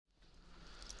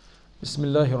بسم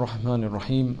الله الرحمن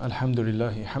الرحيم الحمد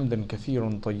لله حمدا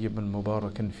كثيرا طيبا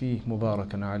مباركا فيه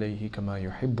مباركا عليه كما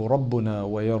يحب ربنا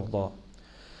ويرضى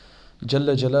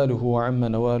جل جلاله وعم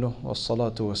نواله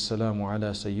والصلاة والسلام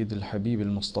على سيد الحبيب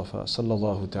المصطفى صلى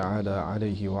الله تعالى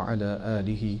عليه وعلى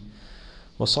آله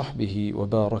وصحبه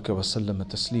وبارك وسلم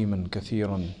تسليما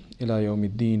كثيرا إلى يوم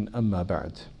الدين أما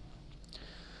بعد.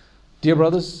 Dear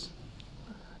brothers,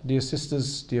 dear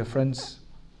sisters, dear friends,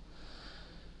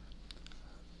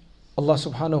 Allah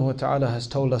subhanahu wa ta'ala has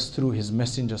told us through His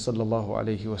Messenger sallallahu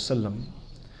alayhi wasallam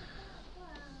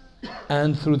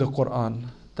and through the Quran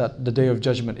that the day of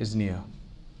judgment is near.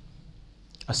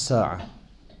 As-Sa'ah.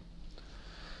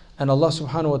 And Allah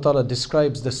subhanahu wa ta'ala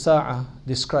describes the Sa'ah,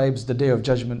 describes the day of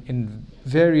judgment in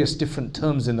various different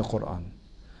terms in the Quran.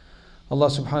 Allah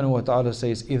subhanahu wa ta'ala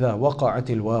says, إِذَا وَقَعَتِ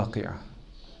الْوَاقِعَةِ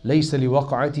لَيْسَ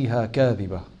لِوَقْعَتِهَا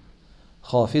كَاذِبَةٌ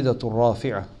خَافِضَةٌ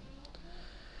رَافِعَةٌ.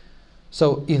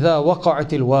 So, إِذَا وَقَعَتِ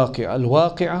الْوَاقِعَةِ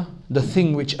Al-Waqi'ah, the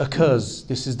thing which occurs,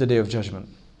 this is the day of judgment.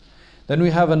 Then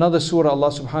we have another surah, Allah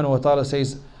subhanahu wa ta'ala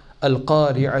says,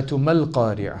 الْقَارِعَةُ مَا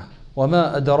الْقَارِعَةُ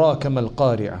وَمَا أَدْرَاكَ مَا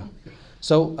الْقَارِعَةُ.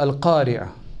 So, Al-Qari'ah,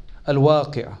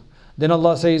 Al-Waqi'ah. Then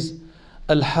Allah says,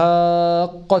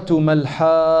 الْحَاقَّةُ مَا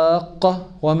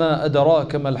الْحَاقَّةُ وَمَا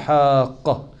أَدْرَاكَ مَا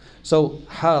الْحَاقَّةُ. So,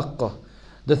 Haqqa,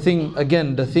 the thing,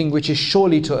 again, the thing which is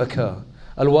surely to occur.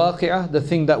 Al-Waqi'ah, the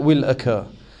thing that will occur.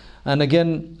 And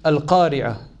again,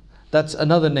 Al-Qari'ah, that's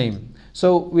another name.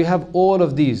 So we have all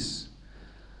of these.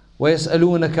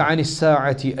 وَيَسْأَلُونَكَ عَنِ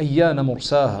السَّاعَةِ أَيَّانَ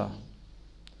مُرْسَاهَا.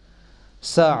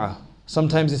 Sa'ah.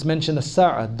 Sometimes it's mentioned as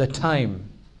Sa'ah, the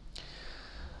time.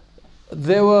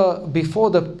 There were, before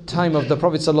the time of the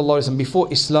Prophet ﷺ,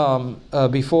 before Islam,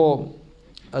 before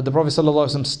the Prophet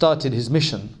ﷺ started his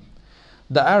mission,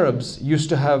 the Arabs used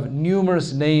to have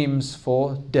numerous names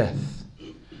for death.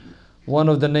 One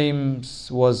of the names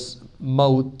was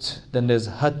Maut, then there's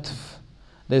Hatf.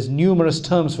 There's numerous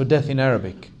terms for death in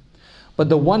Arabic. But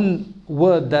the one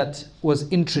word that was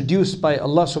introduced by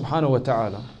Allah subhanahu wa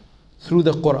ta'ala through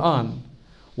the Quran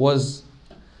was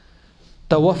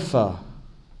Tawaffa.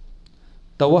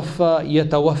 Tawaffa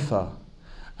yatawaffa.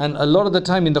 And a lot of the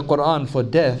time in the Quran for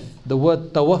death, the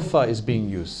word Tawaffa is being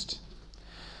used.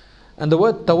 And the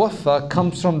word Tawaffa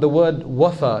comes from the word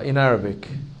Wafa in Arabic.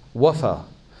 Wafa.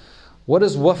 What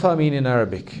does wafa mean in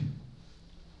Arabic?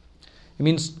 It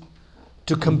means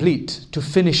to complete, to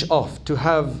finish off, to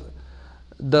have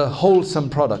the wholesome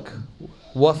product.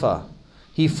 Wafa.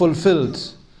 He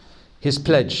fulfilled his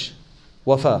pledge.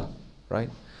 Wafa,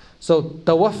 right? So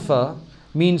tawaffa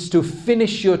means to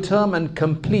finish your term and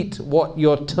complete what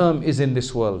your term is in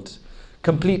this world.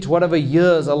 Complete whatever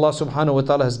years Allah subhanahu wa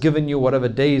ta'ala has given you, whatever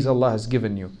days Allah has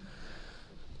given you.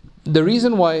 The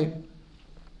reason why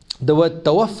the word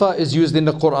tawaffa is used in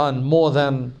the Quran more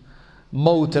than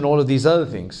maut and all of these other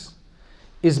things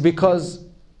is because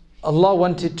Allah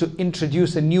wanted to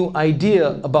introduce a new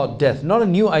idea about death. Not a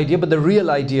new idea, but the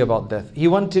real idea about death. He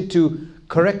wanted to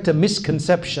correct a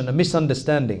misconception, a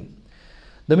misunderstanding.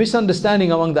 The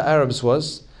misunderstanding among the Arabs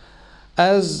was,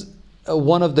 as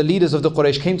one of the leaders of the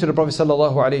Quraysh came to the Prophet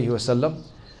ﷺ,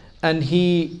 and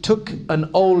he took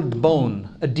an old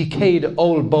bone, a decayed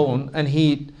old bone, and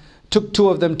he took two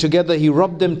of them together, he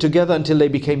rubbed them together until they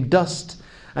became dust.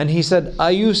 And he said,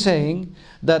 are you saying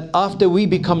that after we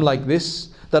become like this,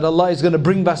 that Allah is going to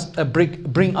bring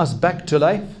us back to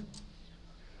life?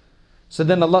 So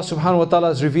then Allah subhanahu wa ta'ala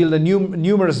has revealed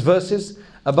numerous verses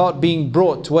about being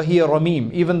brought, وَهِيَ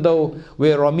رَمِيمٌ. Even though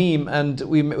we're Ramim and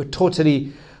we're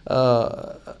totally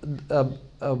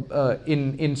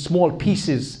in small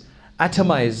pieces,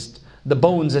 atomized, the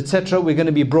bones, etc., we're going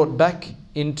to be brought back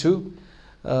into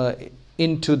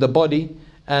the body,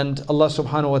 and Allah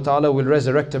subhanahu wa ta'ala will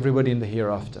resurrect everybody in the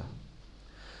hereafter.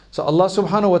 So Allah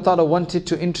subhanahu wa ta'ala wanted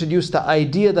to introduce the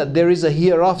idea that there is a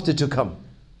hereafter to come.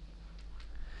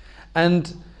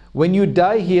 And when you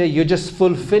die here, you're just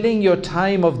fulfilling your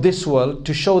time of this world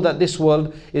to show that this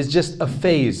world is just a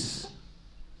phase.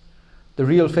 The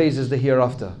real phase is the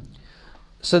hereafter.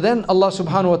 So then Allah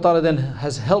subhanahu wa ta'ala then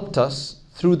has helped us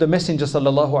through the Messenger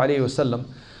sallallahu alayhi wasallam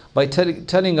by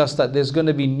telling us that there's going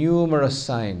to be numerous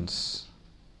signs,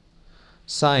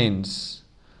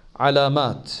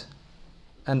 alamat,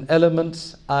 and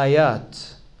elements,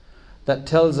 ayat, that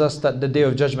tells us that the day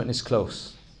of judgment is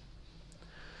close.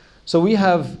 So we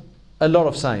have a lot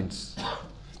of signs.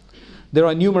 There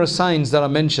are numerous signs that are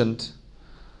mentioned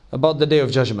about the day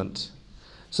of judgment.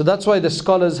 So that's why the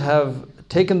scholars have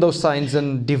taken those signs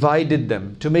and divided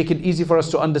them to make it easy for us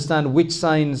to understand which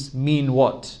signs mean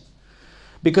what.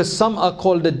 Because some are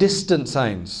called the distant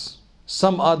signs,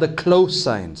 some are the close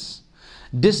signs.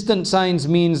 Distant signs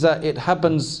means that it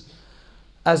happens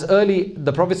as early,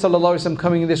 the Prophet ﷺ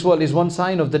coming in this world is one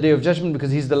sign of the Day of Judgment,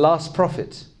 because he's the last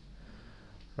Prophet.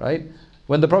 Right?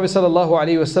 When the Prophet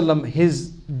ﷺ, his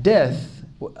death,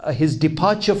 his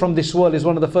departure from this world is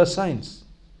one of the first signs.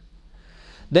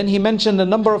 Then he mentioned a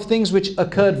number of things which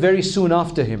occurred very soon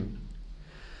after him.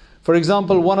 For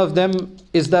example, one of them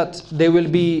is that there will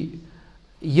be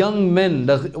young men,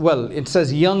 well, it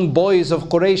says young boys of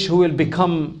Quraysh who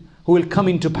will come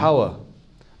into power.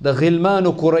 The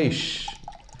Ghilmanu Quraysh.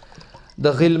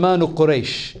 The Ghilmanu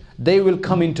Quraysh. They will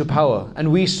come into power.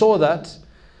 And we saw that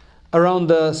around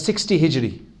the 60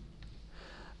 Hijri.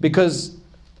 Because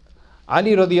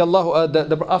Ali radiallahu,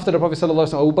 after the Prophet sallallahu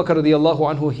alaihi wasallam, Abu Bakr radiallahu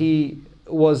anhu, he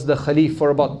was the Khalif for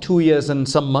about 2 years and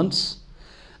some months.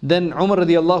 Then Umar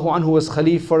radiallahu anhu was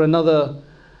Khalif for another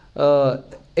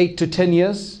 8 to 10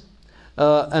 years.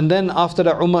 And then after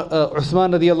that,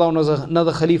 Uthman radiallahu anhu was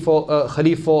another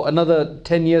Khalif for another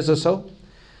 10 years or so.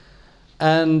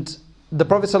 And the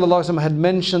Prophet sallallahu alaihi wasallam had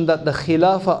mentioned that the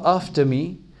Khilafah after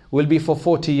me will be for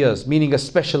 40 years, meaning a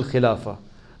special Khilafah,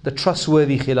 the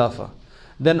trustworthy Khilafah.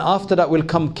 Then after that will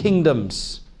come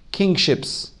kingdoms,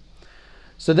 kingships.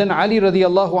 So then Ali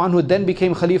radiallahu anhu then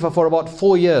became Khalifa for about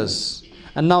 4 years.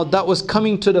 And now that was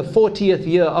coming to the 40th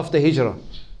year after Hijrah.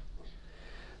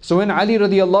 So when Ali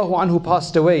radiallahu anhu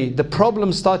passed away, the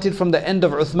problem started from the end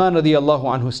of Uthman radiallahu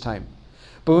anhu's time.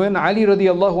 But when Ali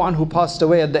radiallahu anhu passed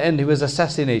away at the end, he was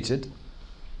assassinated.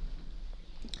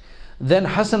 Then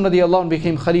Hassan radiallahu anhu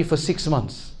became Khalif for 6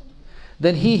 months.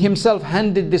 Then he himself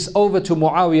handed this over to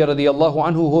Muawiyah radiallahu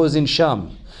anhu, who was in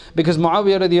Sham. Because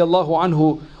Muawiyah radiallahu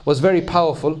anhu was very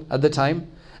powerful at the time,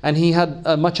 and he had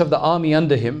much of the army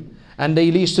under him, and they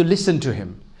used to listen to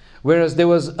him. Whereas there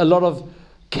was a lot of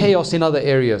chaos in other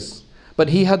areas. But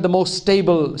he had the most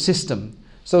stable system.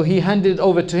 So he handed it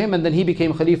over to him, and then he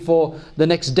became Khalif for the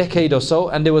next decade or so,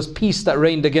 and there was peace that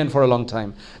reigned again for a long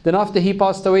time. Then after he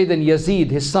passed away, then Yazid,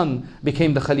 his son,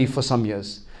 became the Khalif for some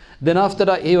years. Then after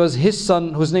that, it was his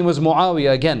son, whose name was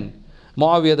Muawiyah again,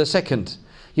 Muawiyah the second.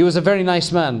 He was a very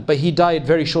nice man, but he died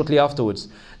very shortly afterwards.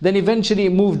 Then eventually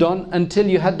it moved on until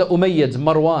you had the Umayyads,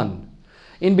 Marwan.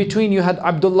 In between you had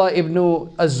Abdullah ibn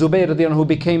Az-Zubayr, who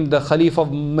became the Khalif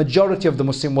of majority of the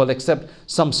Muslim world, except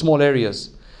some small areas.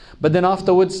 But then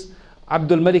afterwards,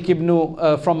 Abdul Malik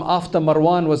from after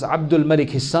Marwan was Abdul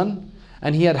Malik, his son,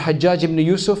 and he had Hajjaj ibn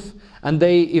Yusuf, and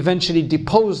they eventually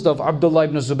deposed of Abdullah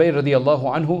ibn Zubayr radiallahu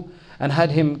anhu and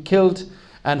had him killed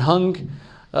and hung.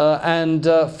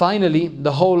 Finally,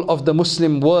 the whole of the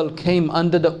Muslim world came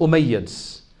under the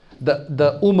Umayyads,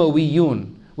 the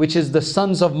Umayyun, which is the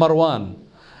sons of Marwan.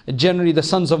 Generally the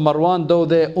sons of Marwan, though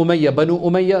they're Umayyah, Banu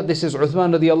Umayyah, this is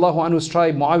Uthman radiallahu anhu's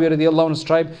tribe, Muawiyah radiallahu anhu's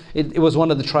tribe, it was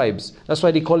one of the tribes. That's why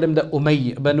they called them the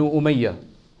Banu Umayyah,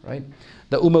 right?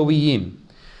 The Umayyin.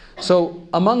 So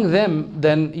among them,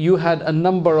 then you had a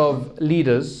number of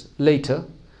leaders later,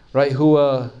 right, who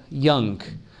were young.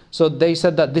 So they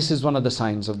said that this is one of the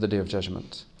signs of the Day of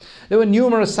Judgment. There were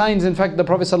numerous signs. In fact, the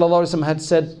Prophet ﷺ had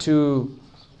said to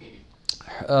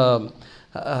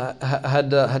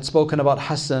had spoken about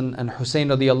Hassan and Hussein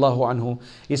radiallahu anhu.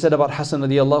 He said about Hassan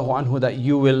radiallahu anhu that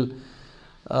you will,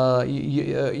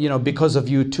 because of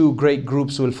you, 2 great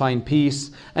groups will find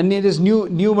peace. And it is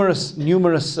numerous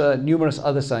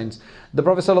other signs. The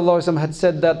Prophet ﷺ had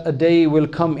said that a day will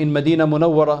come in Medina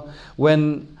Munawwara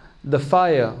when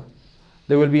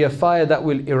there will be a fire that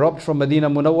will erupt from Medina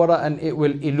Munawwara, and it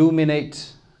will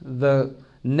illuminate the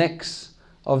necks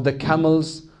of the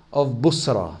camels of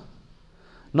Busra.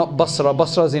 Not Basra.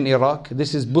 Basra is in Iraq.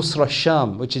 This is Busra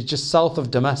Sham, which is just south of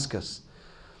Damascus.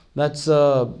 That's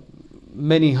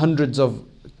many hundreds of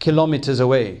kilometers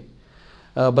away.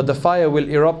 But the fire will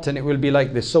erupt and it will be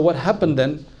like this. So what happened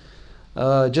then,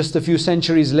 just a few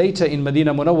centuries later in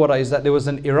Medina Munawwara, is that there was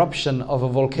an eruption of a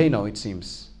volcano, it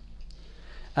seems.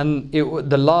 And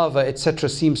the lava, etc.,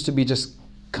 seems to be just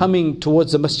coming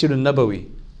towards the Masjid al-Nabawi.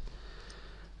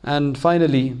 And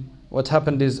finally, what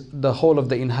happened is the whole of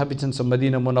the inhabitants of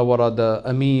Medina Munawwara, the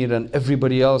Amir and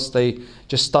everybody else, they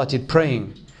just started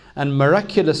praying. And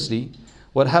miraculously,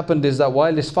 what happened is that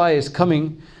while this fire is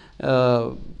coming,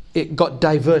 it got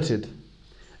diverted.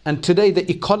 And today the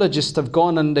ecologists have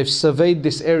gone and they've surveyed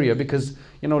this area because,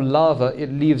 lava, it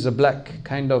leaves a black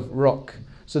kind of rock.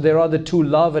 So there are the 2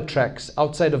 lava tracks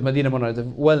outside of Medina Munawwara, they're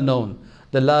well known,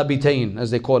 the Labitain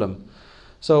as they call them.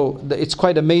 So it's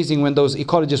quite amazing when those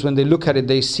ecologists, when they look at it,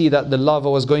 they see that the lava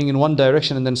was going in one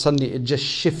direction and then suddenly it just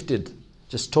shifted,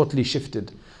 just totally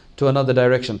shifted to another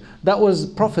direction. That was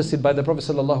prophesied by the Prophet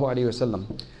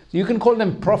ﷺ. You can call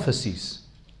them prophecies.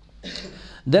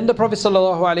 Then the Prophet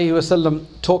ﷺ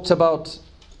talked about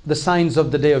the signs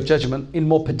of the Day of Judgment in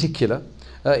more particular.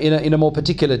 in a more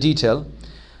particular detail.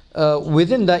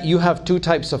 Within that, you have two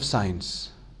types of signs.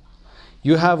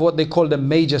 You have what they call the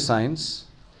major signs,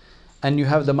 and you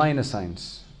have the minor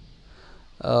signs.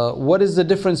 What is the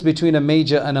difference between a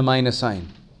major and a minor sign?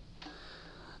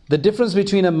 The difference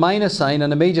between a minor sign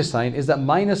and a major sign is that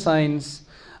minor signs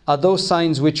are those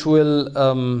signs which will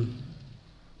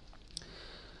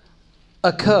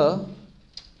occur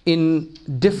in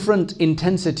different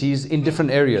intensities in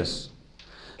different areas.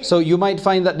 So you might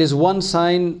find that there's one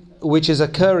sign which is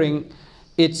occurring,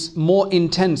 it's more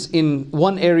intense in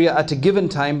one area at a given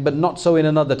time, but not so in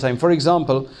another time. For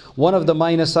example, one of the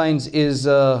minor signs is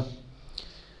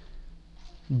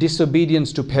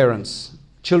disobedience to parents.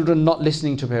 Children not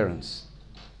listening to parents.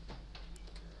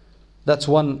 That's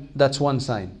one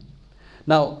sign.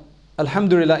 Now,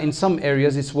 alhamdulillah, in some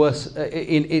areas it's worse,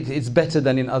 it's better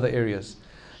than in other areas.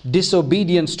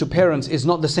 Disobedience to parents is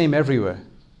not the same everywhere.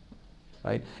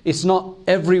 Right? It's not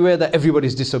everywhere that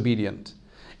everybody's disobedient.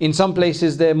 In some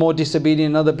places they're more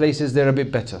disobedient, in other places they're a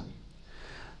bit better.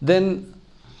 Then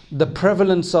the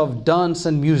prevalence of dance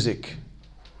and music,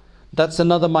 that's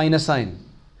another minor sign.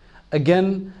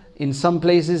 Again, in some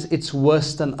places it's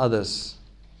worse than others.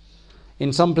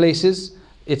 In some places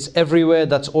it's everywhere,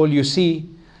 that's all you see.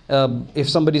 If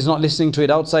somebody's not listening to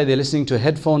it outside, they're listening to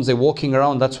headphones, they're walking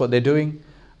around, that's what they're doing.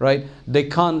 Right? They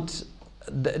can't,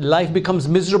 life becomes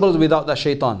miserable without that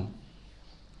shaitan.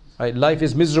 Right? Life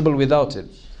is miserable without it.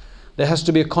 There has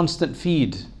to be a constant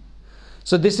feed.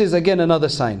 So this is again another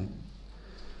sign.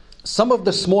 Some of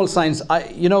the small signs,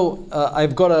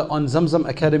 I've got on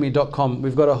zamzamacademy.com,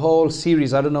 we've got a whole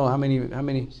series, I don't know how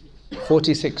many,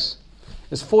 46.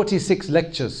 There's 46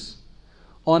 lectures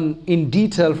in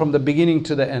detail from the beginning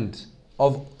to the end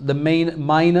of the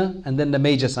minor and then the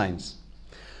major signs.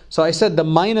 So I said the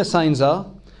minor signs are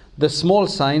the small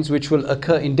signs which will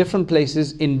occur in different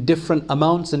places, in different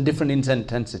amounts and different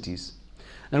intensities.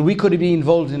 And we could be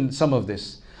involved in some of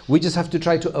this. We just have to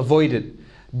try to avoid it.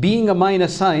 Being a minor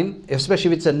sign,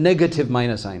 especially if it's a negative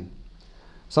minor sign,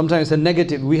 sometimes it's a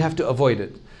negative, we have to avoid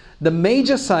it. The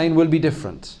major sign will be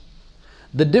different.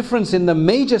 The difference in the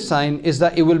major sign is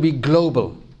that it will be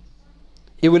global.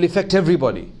 It will affect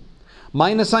everybody.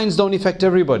 Minor signs don't affect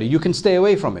everybody. You can stay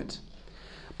away from it.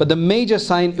 But the major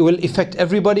sign, it will affect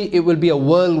everybody. It will be a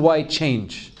worldwide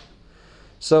change.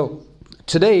 So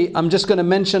today, I'm just going to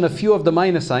mention a few of the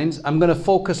minor signs. I'm going to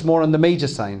focus more on the major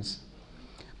signs.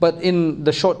 But in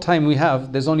the short time we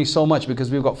have, there's only so much because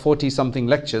we've got 40-something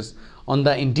lectures on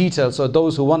that in detail. So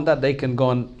those who want that, they can go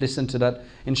and listen to that.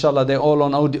 Inshallah, they're all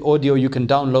on audio. You can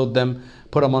download them,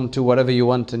 put them onto whatever you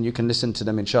want, and you can listen to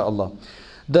them, inshallah.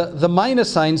 The minor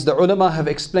signs, the ulama have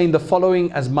explained the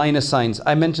following as minor signs.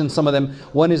 I mentioned some of them.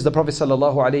 One is the Prophet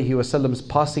ﷺ's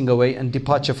passing away and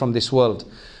departure from this world.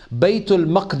 Baytul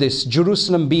Maqdis,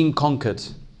 Jerusalem being conquered.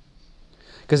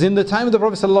 Because in the time of the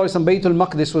Prophet ﷺ, Baytul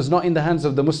Maqdis was not in the hands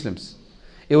of the Muslims.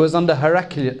 It was under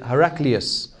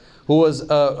Heraclius, who was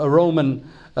a Roman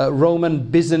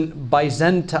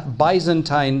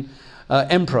Byzantine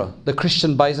emperor, the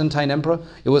Christian Byzantine emperor.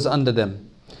 It was under them.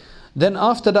 Then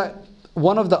after that,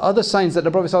 one of the other signs that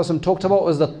the Prophet ﷺ talked about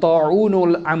was the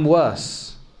Ta'unul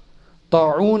Amwas.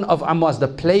 Ta'un of Amwas, the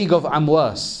plague of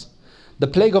Amwas. The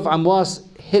plague of Amwas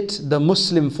hit the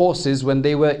Muslim forces when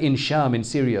they were in Sham, in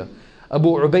Syria. Abu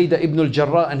Ubaidah ibn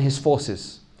al-Jarrah and his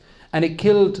forces. And it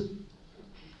killed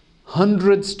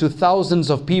hundreds to thousands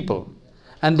of people.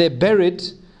 And they're buried,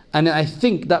 and I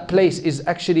think that place is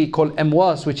actually called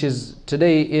Amwas, which is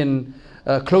today in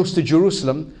close to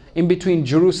Jerusalem. In between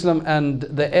Jerusalem and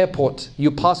the airport, you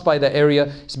pass by the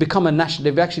area. It's become a national,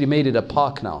 they've actually made it a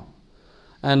park now.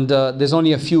 And there's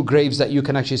only a few graves that you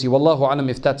can actually see. Wallahu alam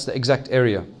if that's the exact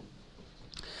area.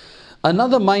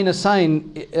 Another minor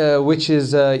sign, which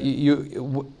is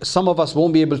some of us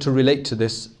won't be able to relate to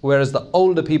this, whereas the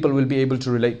older people will be able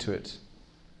to relate to it.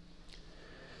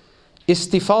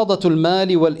 Istifadatul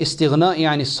mali wal istighna'i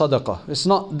ani sadaqah. It's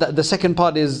not that the second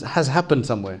part has happened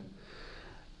somewhere.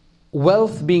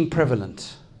 Wealth being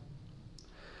prevalent.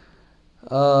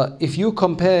 If you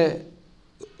compare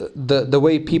the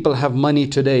way people have money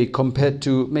today compared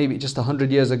to maybe just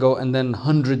 100 years ago, and then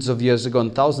hundreds of years ago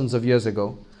and thousands of years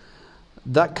ago,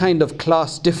 that kind of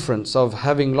class difference of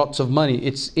having lots of money,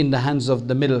 it's in the hands of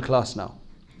the middle class now.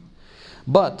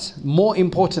 But more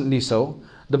importantly so,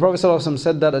 the Prophet ﷺ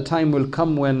said that a time will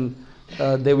come when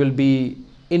there will be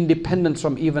independence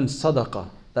from even sadaqah,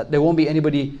 that there won't be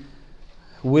anybody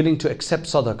willing to accept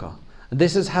sadaqah.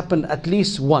 This has happened at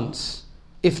least once,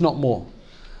 if not more.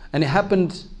 And it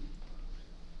happened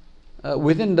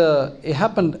it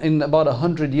happened in about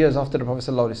 100 years after the Prophet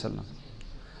ﷺ.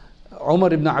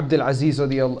 Umar ibn Abdul Aziz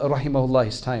rahimahullah,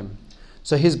 his time.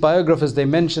 So his biographers, they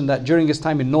mention that during his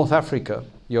time in North Africa,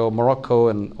 your Morocco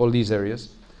and all these areas,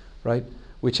 right?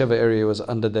 Whichever area was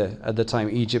under there at the time,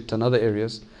 Egypt and other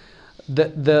areas.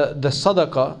 The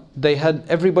sadaqah, they had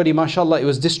everybody, mashallah, it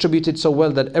was distributed so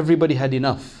well that everybody had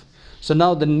enough. So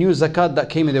now the new zakat that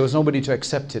came in, there was nobody to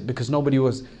accept it because nobody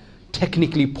was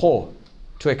technically poor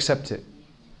to accept it.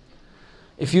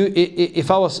 If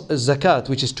our zakat,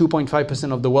 which is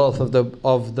 2.5% of the wealth of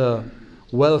the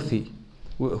wealthy,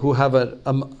 who have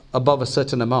above a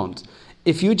certain amount,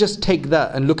 if you just take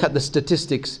that and look at the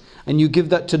statistics and you give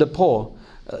that to the poor,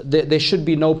 there should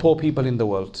be no poor people in the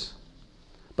world.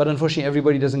 But unfortunately,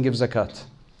 everybody doesn't give zakat.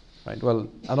 Right? Well,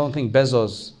 I don't think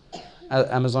Bezos,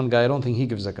 Amazon guy, I don't think he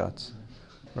gives zakat.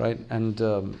 Right? And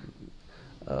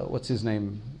what's his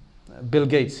name? Bill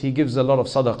Gates, he gives a lot of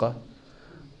sadaqah,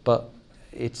 but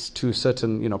it's to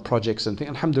certain, projects and things.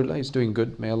 Alhamdulillah, he's doing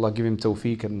good. May Allah give him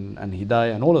tawfiq and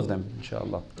hidayah and all of them,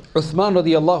 inshallah. Uthman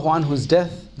radiallahu anhu's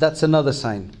death, that's another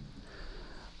sign.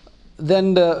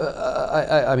 Then,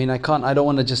 I don't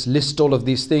want to just list all of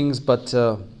these things, but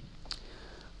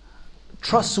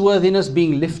trustworthiness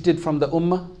being lifted from the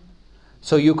ummah.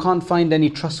 So you can't find any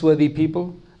trustworthy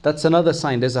people. That's another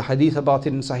sign. There's a hadith about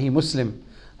it in Sahih Muslim.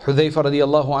 Hudhayfa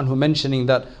radiallahu anhu mentioning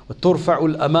that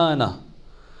turfa'ul amana,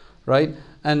 right?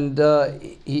 And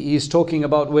he's talking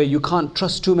about where you can't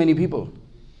trust too many people.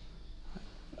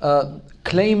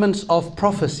 Claimants of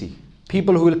prophecy,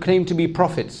 people who will claim to be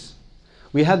prophets.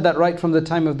 We had that right from the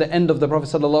time of the end of the Prophet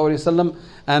ﷺ,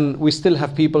 and we still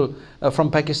have people from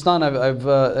Pakistan.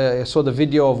 I saw the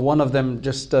video of one of them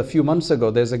just a few months ago.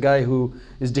 There's a guy who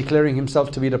is declaring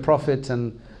himself to be the Prophet,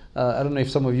 and I don't know if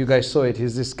some of you guys saw it.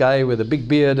 He's this guy with a big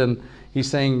beard, and he's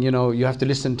saying, you have to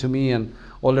listen to me and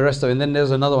all the rest of it. And then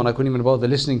there's another one, I couldn't even bother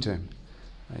listening to him.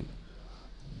 Right?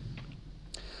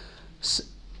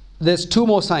 There's two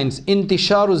more signs.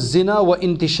 Intisharu zina wa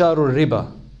intisharu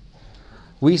riba.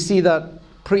 We see that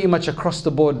pretty much across the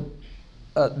board,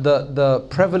 the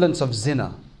prevalence of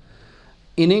zina.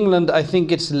 In England, I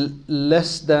think it's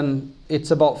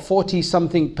it's about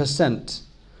 40-something%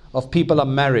 of people are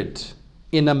married.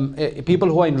 People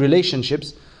who are in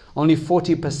relationships, only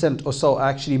 40% or so are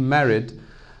actually married.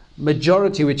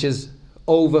 Majority, which is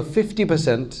over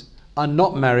 50%, are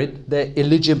not married. They're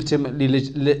in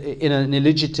an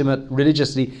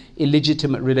religiously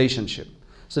illegitimate relationship.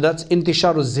 So that's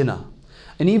intisharu zina.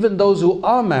 And even those who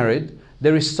are married,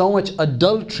 there is so much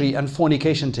adultery and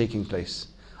fornication taking place.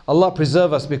 Allah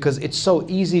preserve us, because it's so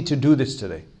easy to do this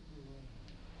today.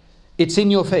 It's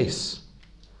in your face.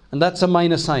 And that's a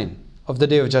minor sign of the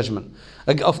Day of Judgment.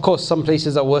 Of course, some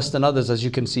places are worse than others, as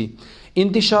you can see.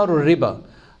 Intisharu riba,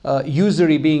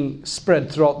 usury being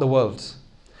spread throughout the world.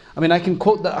 I can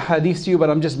quote the hadith to you, but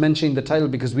I'm just mentioning the title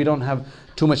because we don't have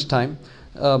too much time.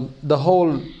 The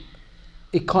whole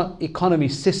economy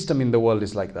system in the world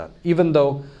is like that. Even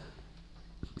though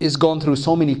it's gone through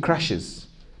so many crashes,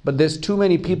 but there's too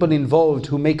many people involved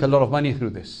who make a lot of money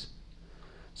through this.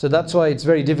 So that's why it's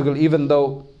very difficult, even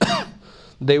though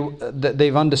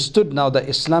they've understood now that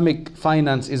Islamic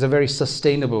finance is a very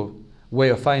sustainable way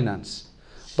of finance.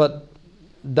 But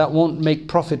that won't make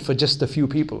profit for just a few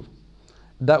people.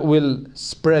 That will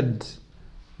spread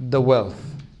the wealth.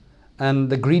 And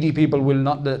the greedy people will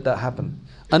not let that happen.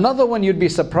 Another one you'd be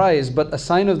surprised, but a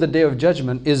sign of the Day of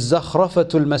Judgment, is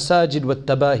zakhrafatul masajid wa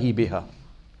tabahi biha.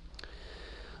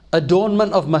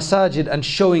 Adornment of masajid and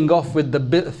showing off with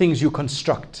the things you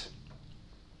construct.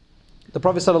 The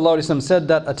Prophet ﷺ said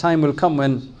that a time will come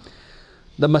when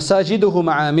the masajiduhu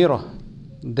ma'amira,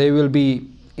 they will be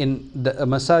the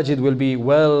masajid will be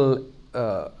well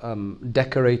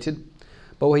decorated,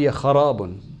 but wahiya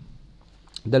kharabun,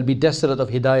 they'll be desolate of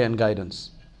hidayah and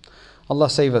guidance. Allah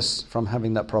save us from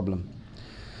having that problem.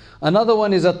 Another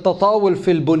one is at-tatawul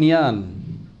fil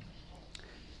bunyan,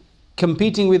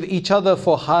 competing with each other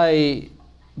for high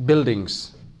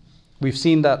buildings. We've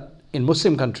seen that in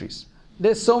Muslim countries.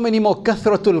 There's so many more.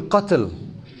 Kathratul qatl,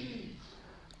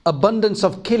 abundance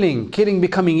of killing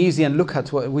becoming easy. And look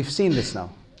at what we've seen this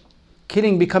now.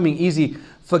 Killing becoming easy.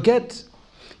 Forget,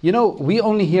 we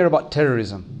only hear about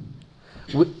terrorism.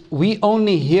 We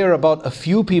only hear about a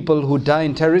few people who die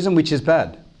in terrorism, which is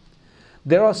bad.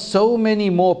 There are so many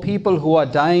more people who are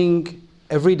dying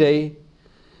every day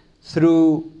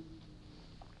through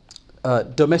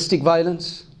domestic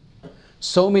violence.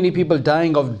 So many people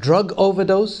dying of drug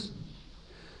overdose.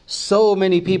 So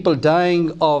many people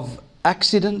dying of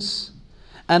accidents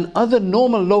and other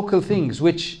normal local things,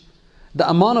 which the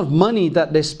amount of money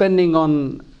that they're spending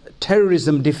on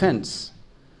terrorism defense,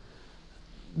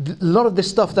 A lot of this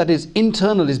stuff that is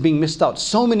internal is being missed out.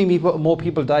 So many more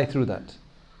people die through that.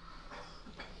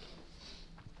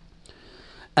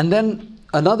 And then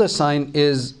another sign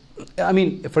is, I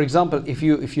mean, for example, if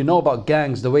you know about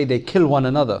gangs, the way they kill one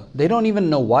another, they don't even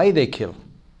know why they kill.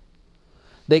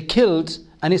 They killed,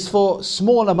 and it's for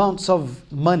small amounts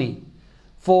of money,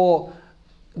 for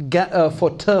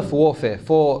turf warfare,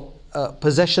 for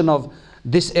possession of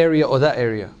this area or that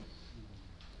area.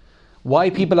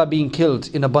 Why people are being killed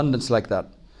in abundance like that?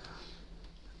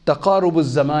 Taqarubuz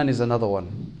zaman is another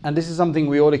one. And this is something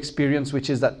we all experience, which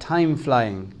is that time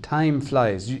flying. Time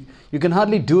flies. You can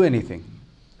hardly do anything.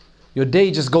 Your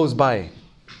day just goes by.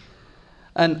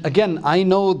 And again, I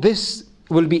know this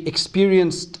will be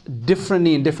experienced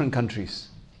differently in different countries.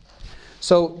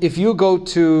 So if you go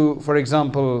to, for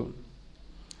example,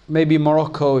 maybe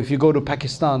Morocco, if you go to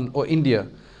Pakistan or India,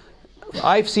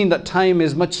 I've seen that time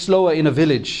is much slower in a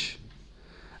village.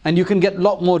 And you can get a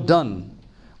lot more done.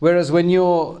 Whereas when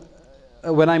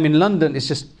I'm in London, it's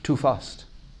just too fast.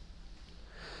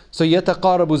 So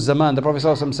يَتَقَارَبُ الزَّمَانِ, the Prophet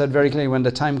ﷺ said very clearly, when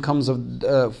the time comes of,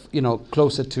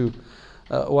 closer to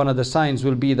one of the signs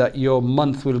will be that your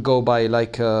month will go by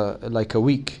like a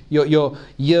week. Your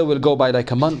year will go by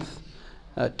like a month.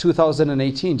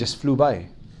 2018 just flew by.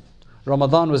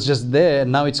 Ramadan was just there,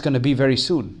 and now it's going to be very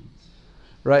soon.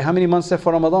 Right? How many months left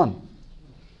for Ramadan?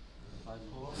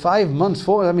 5 months,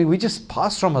 4. I mean, we just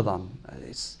passed Ramadan.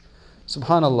 It's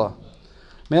subhanallah.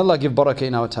 May Allah give barakah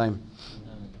in our time.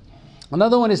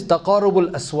 Another one is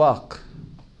taqarubul aswaq,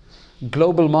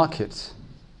 global market.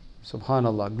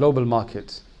 Subhanallah, global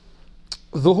market.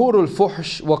 ظهور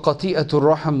الفحش وقطيئة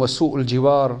الرحم وسوء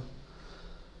الجوار.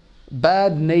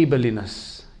 Bad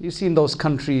neighborliness. You see in those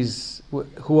countries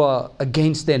who are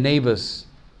against their neighbors,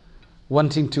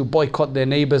 wanting to boycott their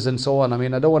neighbors and so on. I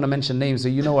mean, I don't want to mention names, so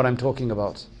you know what I'm talking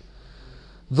about.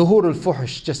 Dhuhur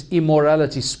al-fuhsh, just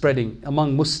immorality spreading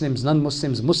among Muslims,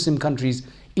 non-Muslims, Muslim countries,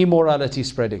 immorality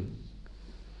spreading.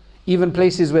 Even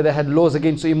places where they had laws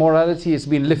against immorality, it's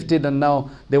been lifted and now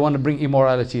they want to bring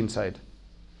immorality inside.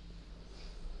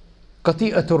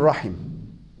 Qati'atul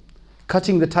rahim,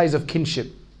 cutting the ties of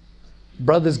kinship.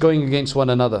 Brothers going against one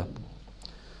another.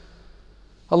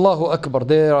 Allahu Akbar,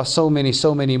 there are so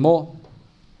many more.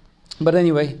 But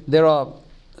anyway, there are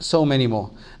so many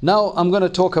more. Now I'm going to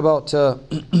talk about the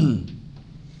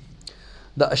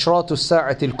Ashratu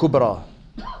Sa'at al-Kubra,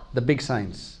 the big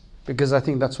signs, because I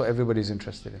think that's what everybody's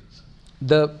interested in.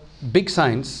 The big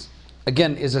signs,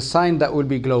 again, is a sign that will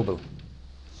be global.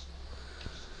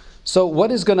 So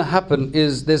what is going to happen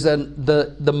is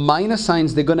the minor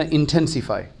signs, they're going to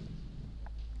intensify.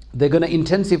 They're going to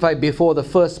intensify before the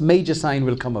first major sign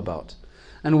will come about.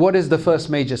 And what is the first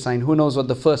major sign? Who knows what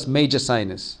the first major sign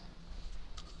is?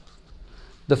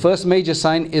 The first major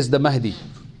sign is the Mahdi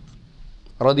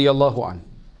radiyallahu an.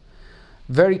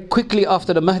 Very quickly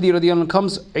after the Mahdi radiyallahu an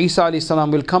comes, Isa alayhi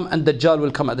salam will come and Dajjal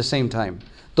will come at the same time.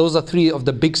 Those are three of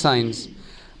the big signs.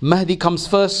 Mahdi comes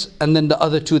first and then the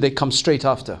other two, they come straight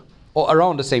after or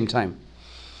around the same time.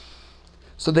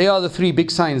 So they are the three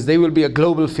big signs. They will be a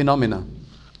global phenomena.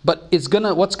 But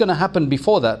what's gonna happen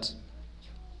before that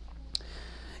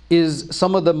is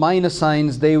some of the minor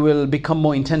signs, they will become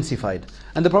more intensified.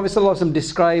 And the Prophet ﷺ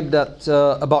described that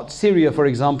about Syria, for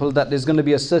example, that there's going to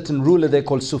be a certain ruler there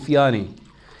called Sufyani.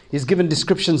 He's given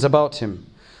descriptions about him,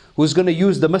 who's going to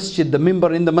use the masjid, the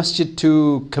mimbar in the masjid,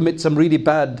 to commit some really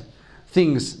bad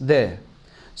things there.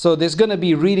 So there's going to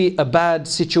be really a bad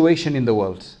situation in the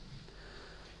world.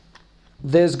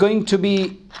 There's going to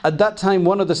be, at that time,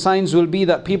 one of the signs will be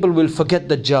that people will forget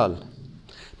Dajjal.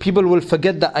 People will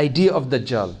forget the idea of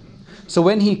Dajjal. So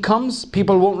when he comes,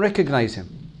 people won't recognize him.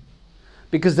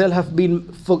 Because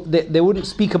they wouldn't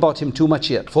speak about him too much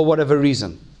yet, for whatever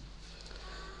reason.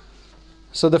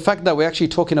 So the fact that we're actually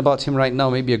talking about him right now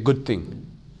may be a good thing.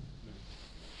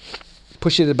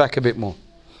 Pushes it back a bit more.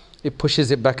 It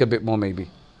pushes it back a bit more maybe,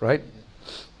 right?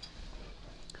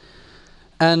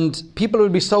 And people will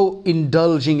be so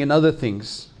indulging in other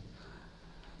things.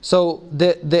 So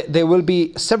there will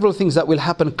be several things that will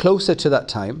happen closer to that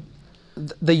time.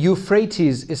 The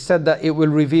Euphrates is said that it will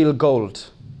reveal gold.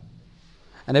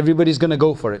 And everybody's going to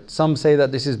go for it. Some say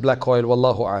that this is black oil,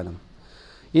 wallahu a'lam.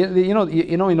 You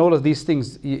know, in all of these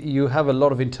things, you have a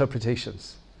lot of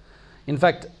interpretations. In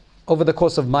fact, over the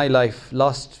course of my life,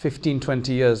 last 15,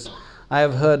 20 years, I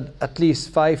have heard at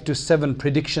least 5 to 7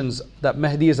 predictions that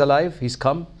Mahdi is alive, he's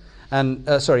come. And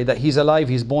that he's alive,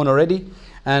 he's born already.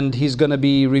 And he's going to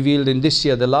be revealed in this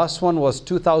year. The last one was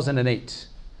 2008,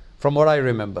 from what I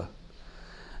remember.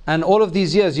 And all of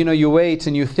these years, you wait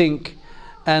and you think,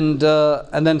 and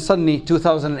then suddenly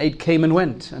 2008 came and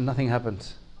went and nothing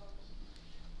happened.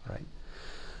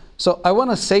 So I want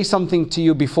to say something to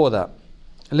you before that.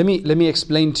 Let me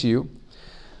explain to you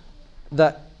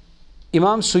that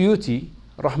Imam Suyuti,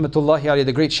 rahmatullahi alayhi,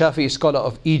 the great Shafi'i scholar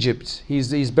of Egypt,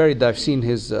 he's buried there. I've seen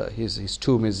his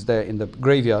tomb is there in the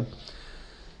graveyard.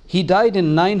 He died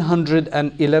in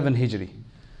 911 Hijri.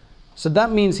 So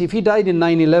that means if he died in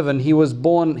 911, he was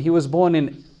born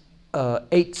in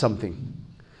 8 something.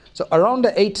 So around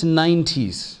the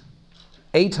 890s,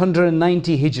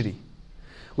 890 Hijri,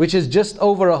 which is just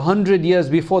over 100 years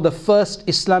before the first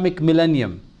Islamic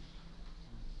millennium.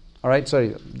 All right,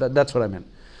 sorry, that's what I meant.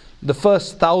 The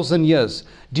first 1,000 years.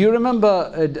 Do you remember,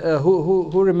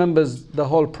 who remembers the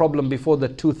whole problem before the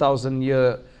 2000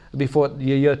 year, before the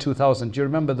year 2000? Do you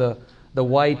remember the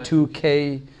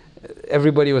Y2K?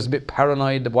 Everybody was a bit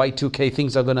paranoid. The Y2K,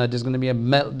 there's going to be a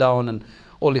meltdown and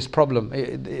all this problem.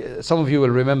 Some of you will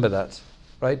remember that,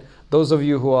 right? Those of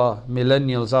you who are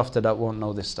millennials after that won't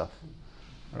know this stuff,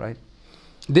 right?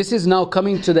 This is now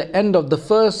coming to the end of the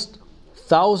first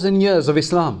 1,000 years of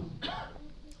Islam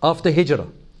after Hijrah.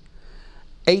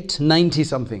 890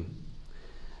 something.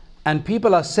 And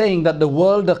people are saying that the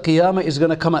world, the Qiyamah, is going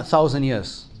to come at 1,000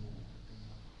 years.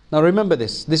 Now remember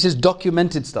this. This is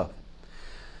documented stuff.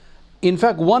 In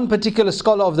fact, one particular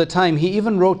scholar of the time, he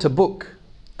even wrote a book,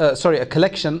 a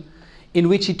collection, in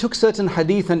which he took certain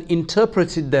hadith and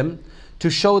interpreted them to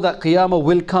show that Qiyamah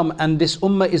will come and this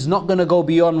ummah is not going to go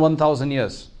beyond 1,000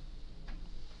 years.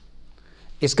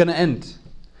 It's going to end.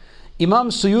 Imam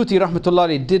Suyuti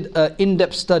rahmatullahi did an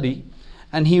in-depth study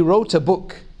and he wrote a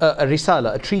book, a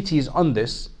risala, a treatise on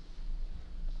this,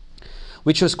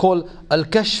 which was called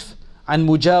Al-Kashf an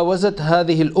Mujawazat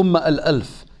Hadhihi al-Ummah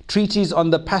al-Alf, treatise on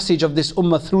the passage of this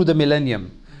ummah through the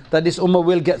millennium, that this ummah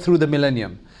will get through the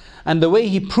millennium. And the way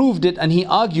he proved it and he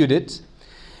argued it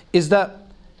is that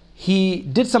he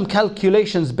did some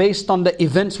calculations based on the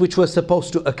events which were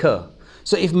supposed to occur.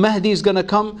 So if Mahdi is going to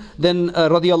come, then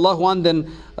radiallahu an,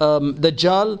 then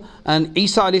Dajjal and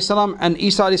Isa alayhi salam, and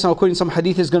Isa alayhi salam, according to some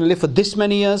hadith, is going to live for this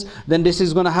many years, then this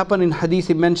is going to happen. In hadith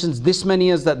he mentions this many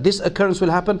years that this occurrence will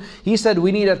happen. He said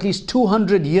we need at least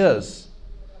 200 years.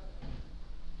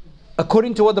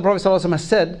 According to what the Prophet ﷺ has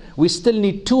said, we still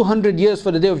need 200 years for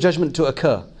the Day of Judgment to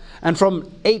occur. And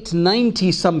from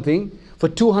 890 something, for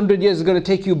 200 years is going to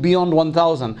take you beyond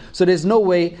 1,000. So there's no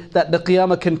way that the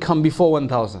Qiyamah can come before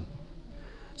 1,000.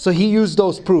 So he used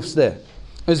those proofs there.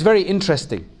 It was very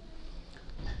interesting.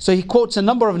 So he quotes a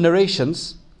number of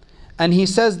narrations and he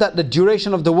says that the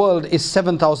duration of the world is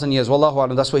 7,000 years. Wallahu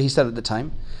a'lam, that's what he said at the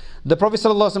time. The Prophet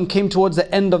ﷺ came towards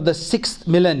the end of the 6th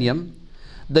millennium.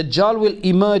 Dajjal will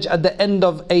emerge at the end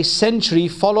of a century,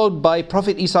 followed by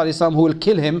Prophet Isa alayhi salam, who will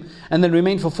kill him and then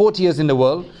remain for 40 years in the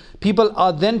world. People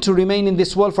are then to remain in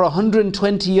this world for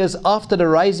 120 years after the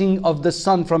rising of the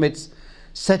sun from its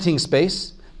setting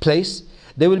place.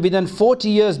 There will be then 40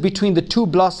 years between the 2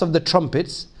 blasts of the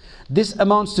trumpets. This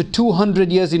amounts to 200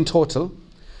 years in total,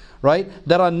 right,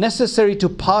 that are necessary to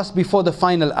pass before the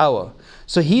final hour.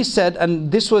 So he said,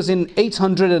 and this was in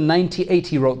 898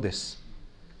 he wrote this.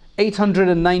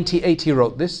 898 he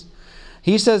wrote this.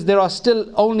 He says there's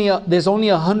only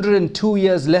 102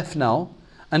 years left now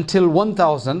until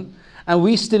 1,000, and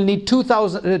we still need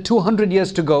 200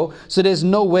 years to go. So there's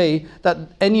no way that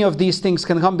any of these things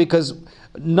can come, because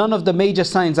none of the major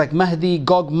signs like Mahdi,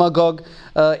 Gog, Magog,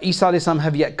 Isa alayhi salam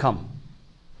have yet come.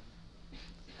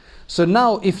 So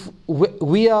now if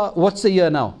we are, what's the year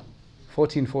now?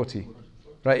 1440,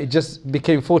 right? It just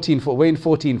became 1440, we're in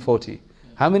 1440.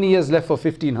 How many years left for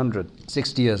 1500?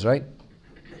 60 years, right?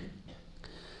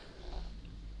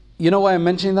 You know why I'm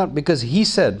mentioning that? Because he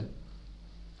said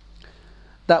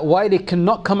that why they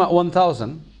cannot come at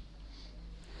 1,000,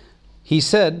 he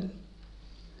said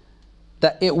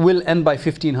that it will end by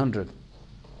 1500.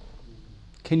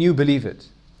 Can you believe it?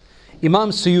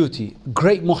 Imam Suyuti,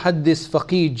 great muhaddis,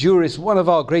 faqih, jurist, one of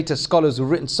our greatest scholars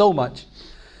who've written so much,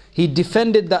 he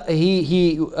defended that,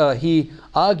 he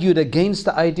argued against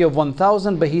the idea of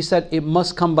 1,000, but he said it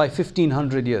must come by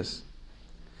 1500 years.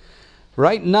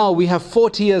 Right now we have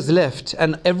 40 years left,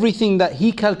 and everything that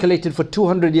he calculated for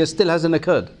 200 years still hasn't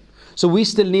occurred. So we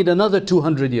still need another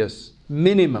 200 years,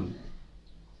 minimum.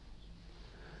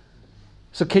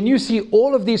 So can you see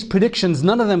all of these predictions,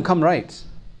 none of them come right.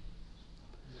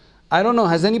 I don't know,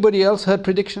 has anybody else heard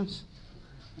predictions?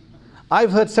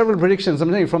 I've heard several predictions, I'm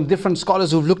telling you, from different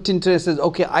scholars who've looked into it and says,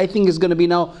 okay, I think it's going to be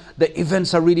now, the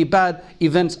events are really bad.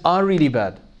 Events are really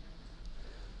bad.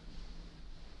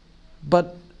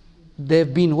 But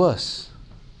they've been worse.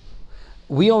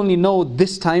 We only know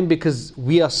this time because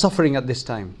we are suffering at this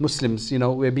time. Muslims, you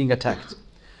know, we're being attacked.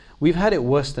 We've had it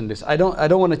worse than this. I don't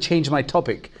want to change my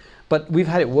topic, but we've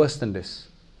had it worse than this.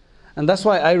 And that's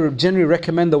why I generally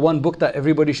recommend the one book that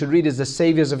everybody should read is The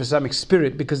Saviors of Islamic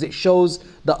Spirit, because it shows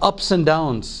the ups and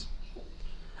downs.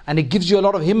 And it gives you a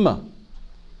lot of himmah.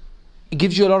 It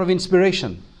gives you a lot of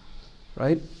inspiration.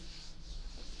 Right?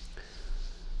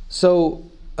 So,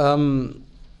 what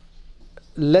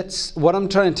I'm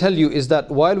trying to tell you is that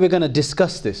while we're going to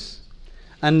discuss this,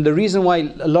 and the reason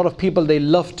why a lot of people, they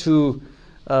love to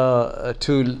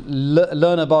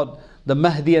learn about the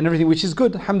Mahdi and everything, which is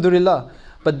good, alhamdulillah,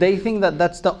 but they think that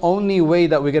that's the only way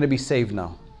that we're going to be saved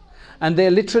now. And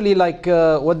they're literally like,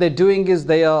 what they're doing is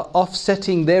they are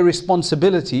offsetting their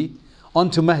responsibility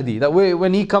onto Mahdi. That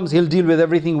when he comes, he'll deal with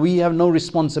everything. We have no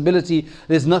responsibility.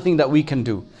 There's nothing that we can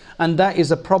do. And that is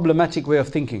a problematic way of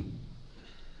thinking.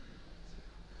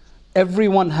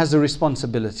 Everyone has a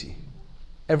responsibility.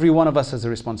 Every one of us has a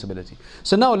responsibility.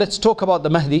 So now let's talk about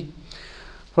the Mahdi.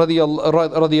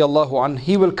 Radiyallahu anh.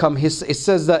 He will come. It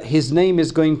says that his name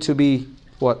is going to be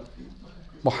what?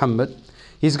 Muhammad.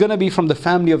 He's going to be from the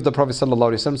family of the Prophet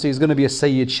sallallahu alaihi wasallam. So he's going to be a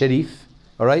Sayyid Sharif.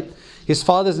 Alright? His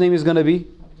father's name is going to be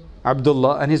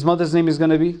Abdullah, and his mother's name is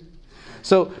going to be.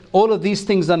 So all of these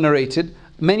things are narrated.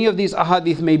 Many of these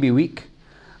ahadith may be weak.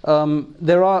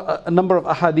 There are a number of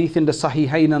ahadith in the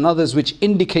Sahihain and others which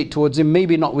indicate towards him,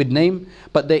 maybe not with name,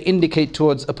 but they indicate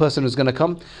towards a person who's going to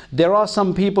come. There are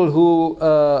some people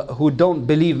who don't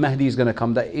believe Mahdi is going to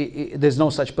come, that there's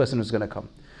no such person who's going to come.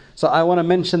 So I want to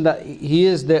mention that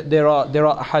there are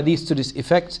ahadith to this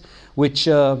effect which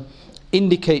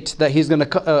indicate that he's going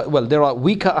to well, there are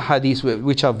weaker ahadith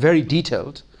which are very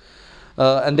detailed,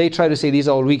 and they try to say these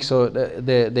are all weak, so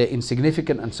they're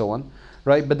insignificant and so on,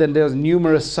 right? But then there's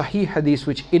numerous sahih hadiths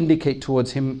which indicate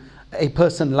towards him, a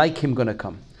person like him going to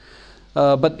come.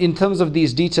 But in terms of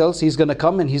these details, he's going to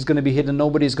come and he's going to be hidden.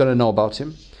 Nobody's going to know about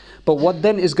him. But what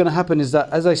then is going to happen is that,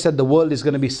 as I said, the world is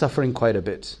going to be suffering quite a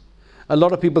bit. A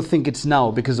lot of people think it's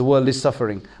now because the world is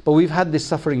suffering. But we've had this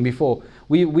suffering before.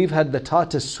 We've had the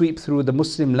Tatars sweep through the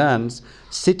Muslim lands,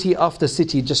 city after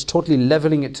city, just totally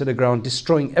leveling it to the ground,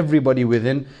 destroying everybody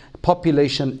within,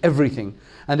 population, everything.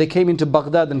 And they came into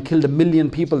Baghdad and killed 1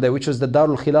 million people there, which was the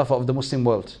Darul Khilafah of the Muslim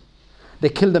world. They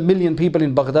killed 1 million people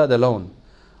in Baghdad alone.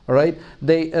 Alright?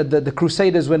 The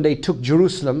Crusaders, when they took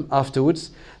Jerusalem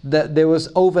afterwards, there was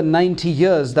over 90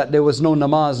 years that there was no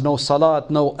namaz, no salat,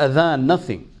 no adhan,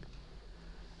 nothing.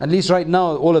 At least right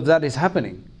now, all of that is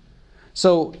happening.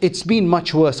 So it's been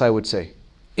much worse, I would say.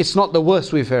 It's not the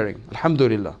worst we're hearing,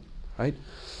 alhamdulillah. Right?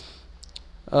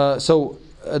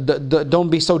 Don't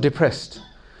be so depressed.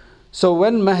 So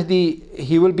when Mahdi,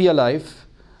 he will be alive,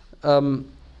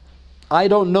 I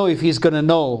don't know if he's going to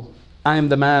know I am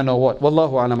the man or what.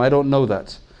 Wallahu alam, I don't know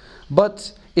that.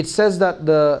 But it says that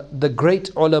the great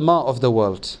ulama of the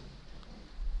world,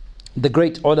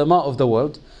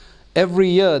 every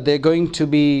year they're going to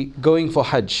be going for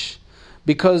Hajj.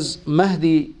 Because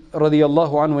Mahdi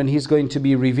radiallahu anhu, when he's going to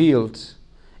be revealed,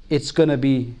 it's going to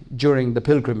be during the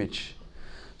pilgrimage.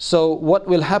 So what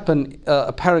will happen,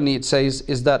 apparently it says,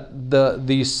 is that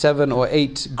these 7 or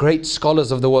 8 great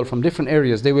scholars of the world from different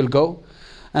areas, they will go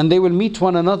and they will meet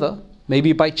one another,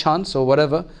 maybe by chance or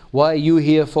whatever. Why are you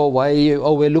here for? Why are you?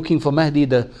 Oh, we're looking for Mahdi.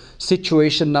 The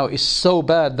situation now is so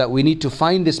bad that we need to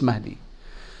find this Mahdi.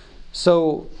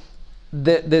 So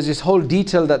there's this whole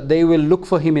detail that they will look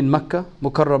for him in Makkah,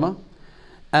 Mukarramah,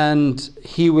 and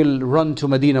he will run to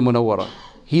Medina Munawwara.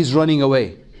 He's running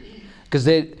away because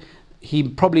he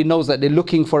probably knows that they're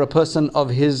looking for a person of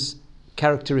his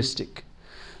characteristic.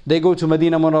 They go to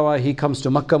Medina Munawwara, he comes to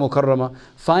Makkah Mukarramah.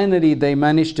 Finally, they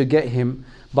manage to get him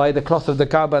by the cloth of the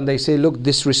Kaaba, and they say, look,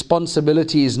 this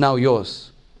responsibility is now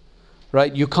yours.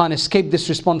 Right? You can't escape this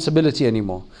responsibility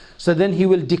anymore. So then he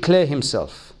will declare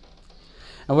himself.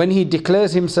 And when he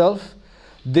declares himself,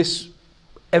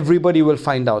 everybody will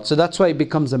find out. So that's why it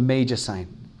becomes a major sign.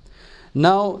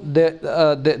 Now,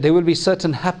 there will be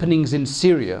certain happenings in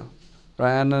Syria.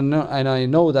 Right? And I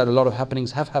know that a lot of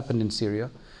happenings have happened in Syria.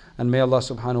 And may Allah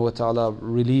subhanahu wa ta'ala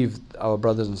relieve our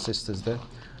brothers and sisters there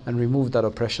and remove that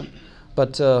oppression.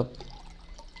 But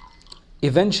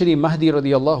eventually Mahdi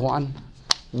radiallahu anh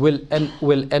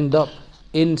will end up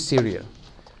in Syria.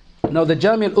 Now the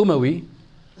Jami al-Umawi,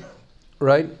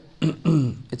 right?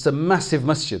 It's a massive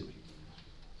masjid,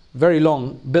 very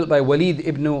long, built by Walid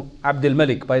ibn Abdul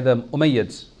Malik, by the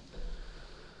Umayyads.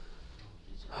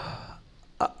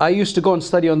 I used to go and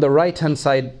study on the right hand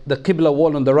side, the Qibla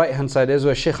wall on the right hand side. There's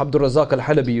where Sheikh Abdul Razak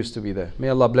al-Halabi used to be there. May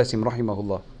Allah bless him,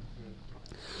 rahimahullah.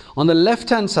 On the left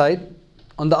hand side,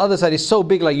 on the other side, is so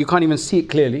big like you can't even see it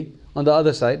clearly. On the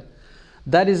other side,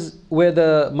 that is where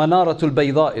the Manaratul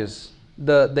Bayda is,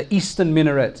 the eastern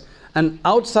minaret. And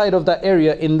outside of that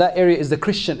area, in that area is the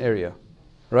Christian area,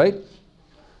 right?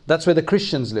 That's where the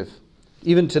Christians live,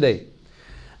 even today.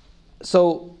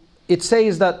 So it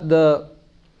says that the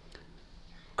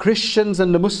Christians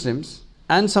and the Muslims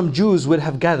and some Jews will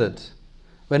have gathered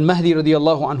when Mahdi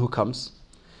radiallahu anhu comes.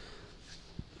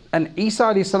 And Isa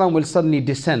alayhi salam will suddenly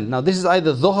descend. Now this is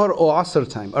either Dhuhr or Asr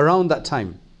time, around that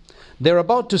time. They're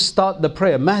about to start the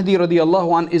prayer. Mahdi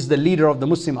radiallahu anhu is the leader of the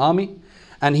Muslim army,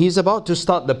 and he's about to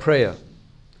start the prayer.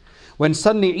 When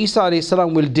suddenly Isa alayhi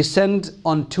salam will descend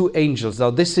on two angels.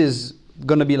 Now this is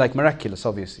going to be like miraculous,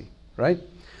 obviously, right?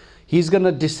 He's going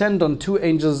to descend on two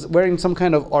angels wearing some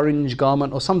kind of orange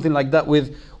garment or something like that,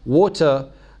 with water,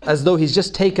 as though he's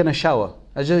just taken a shower.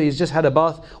 He's just had a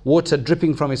bath, water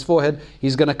dripping from his forehead.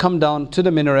 He's going to come down to the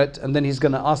minaret, and then he's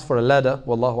going to ask for a ladder,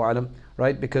 wallahu alam,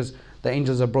 right? Because the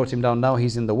angels have brought him down, now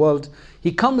he's in the world.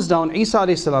 He comes down, Isa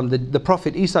alayhi salam, the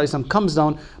prophet Isa alayhi salam comes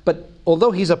down, but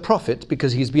although he's a prophet,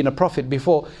 because he's been a prophet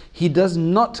before, he does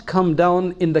not come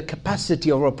down in the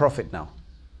capacity of a prophet now.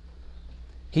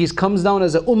 He comes down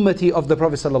as an ummati of the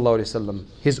Prophet sallallahu alaihi wasallam,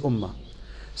 his ummah.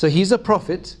 So he's a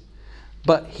prophet,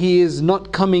 but he is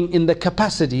not coming in the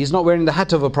capacity. He's not wearing the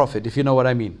hat of a prophet, if you know what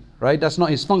I mean, right? That's not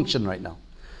his function right now.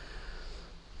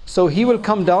 So he will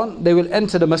come down, they will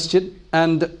enter the masjid,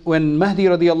 and when Mahdi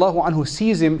radiallahu anhu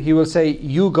sees him, he will say,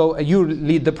 you go and you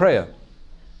lead the prayer.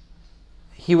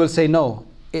 He will say, no,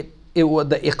 the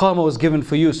iqamah was given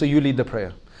for you, so you lead the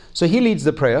prayer. So he leads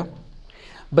the prayer.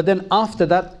 But then after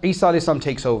that, Isa alayhi salam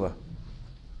takes over.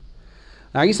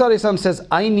 Now Isa alayhi salam says,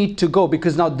 I need to go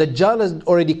because now Dajjal has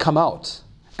already come out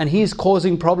and he's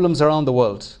causing problems around the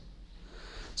world.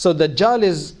 So Dajjal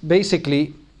is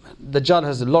basically, Dajjal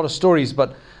has a lot of stories,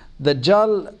 but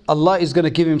Dajjal, Allah is going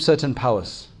to give him certain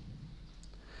powers.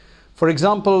 For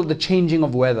example, the changing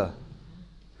of weather,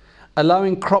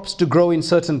 allowing crops to grow in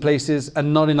certain places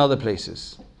and not in other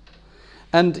places.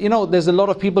 And you know, there's a lot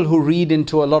of people who read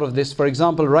into a lot of this. For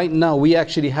example, right now we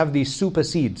actually have these super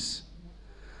seeds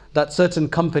that certain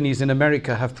companies in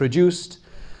America have produced.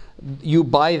 You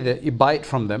buy it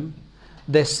from them.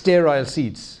 They're sterile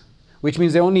seeds, which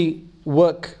means they only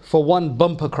work for one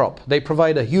bumper crop. They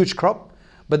provide a huge crop,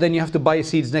 but then you have to buy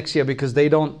seeds next year because they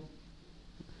don't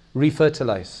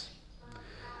refertilize.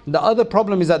 The other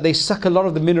problem is that they suck a lot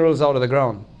of the minerals out of the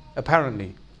ground,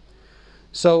 apparently.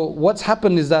 So what's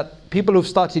happened is that people who've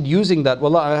started using that,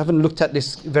 well, I haven't looked at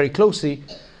this very closely,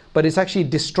 but it actually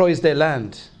destroys their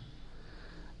land.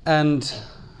 And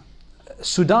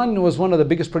Sudan was one of the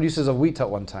biggest producers of wheat at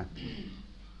one time.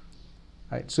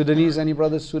 Right? Sudanese, any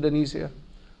brothers Sudanese here?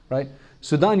 Right?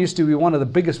 Sudan used to be one of the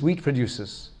biggest wheat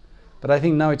producers, but I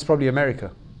think now it's probably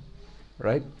America.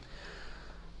 Right?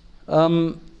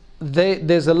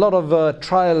 There's a lot of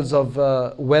trials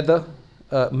of weather,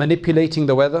 manipulating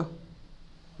the weather.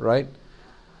 Right?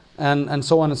 And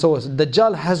so on and so on.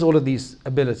 Dajjal has all of these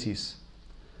abilities.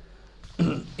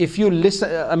 If you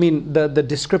listen, I mean, the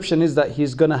description is that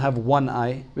he's going to have one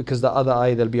eye, because the other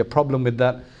eye, there'll be a problem with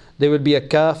that. There will be a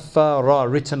kaf, ra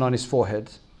written on his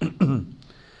forehead.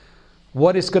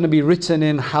 What is going to be written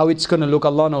in, how it's going to look,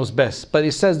 Allah knows best. But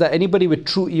it says that anybody with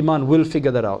true iman will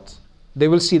figure that out. They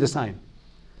will see the sign.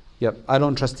 Yep, I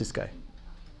don't trust this guy.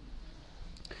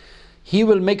 He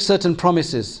will make certain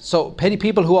promises. So petty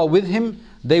people who are with him,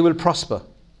 they will prosper.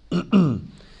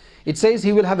 It says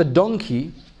he will have a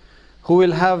donkey who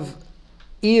will have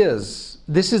ears.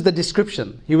 This is the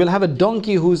description. He will have a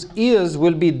donkey whose ears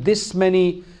will be this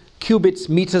many cubits,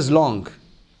 meters long.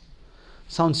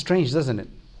 Sounds strange, doesn't it?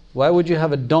 Why would you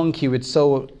have a donkey with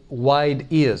so wide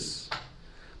ears?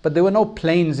 But there were no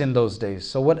planes in those days.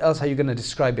 So what else are you going to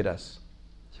describe it as?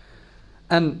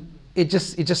 And it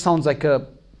just sounds like a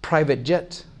private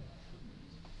jet.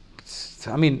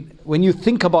 I mean, when you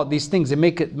think about these things, it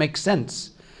makes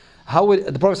sense. How would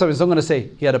the Prophet is not going to say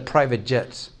he had a private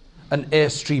jet, an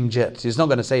Airstream jet? He's not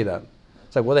going to say that.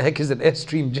 It's like, what the heck is an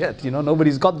Airstream jet? You know,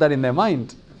 nobody's got that in their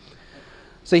mind.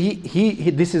 So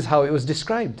this is how it was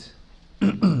described.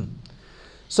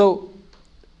 So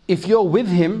if you're with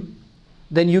him,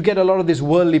 then you get a lot of these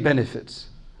worldly benefits,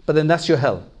 but then that's your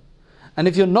hell. And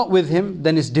if you're not with him,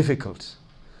 then it's difficult.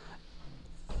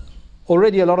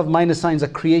 Already a lot of minor signs are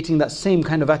creating that same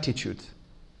kind of attitude,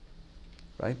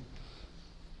 right?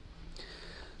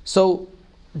 So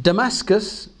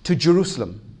Damascus to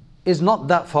Jerusalem is not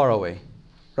that far away,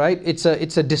 right? It's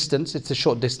a distance. It's a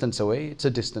short distance away. It's a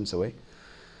distance away.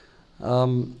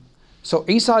 So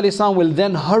Isa alayhi salam will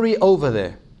then hurry over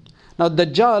there. Now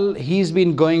Dajjal, he's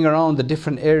been going around the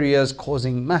different areas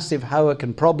causing massive havoc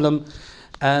and problem,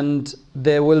 and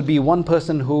there will be one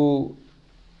person who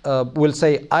will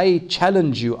say, I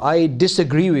challenge you, I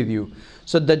disagree with you.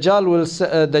 So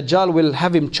Dajjal will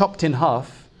have him chopped in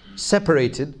half,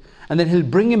 separated, and then he'll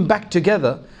bring him back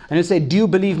together and he'll say, do you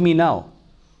believe me now?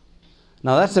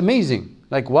 Now that's amazing.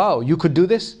 Like, wow, you could do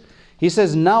this? He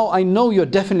says, now I know you're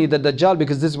definitely the Dajjal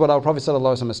because this is what our Prophet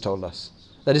ﷺ has told us.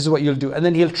 That is what you'll do. And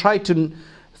then he'll try to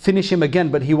finish him again,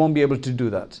 but he won't be able to do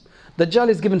that. Dajjal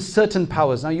is given certain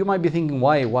powers. Now you might be thinking,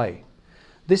 why?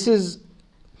 This is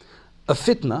a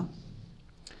fitna.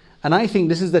 And I think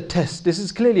this is the test. This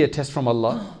is clearly a test from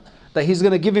Allah, that He's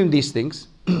going to give him these things.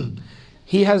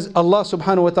 Allah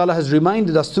subhanahu wa ta'ala has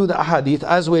reminded us through the ahadith,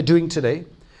 as we're doing today,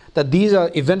 that these are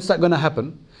events that are going to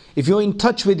happen. If you're in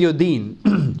touch with your deen,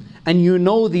 and you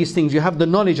know these things, you have the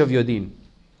knowledge of your deen,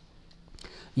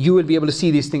 you will be able to see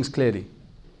these things clearly.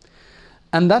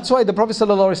 And that's why the Prophet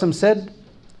ﷺ said,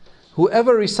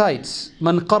 whoever recites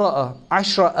man qara'a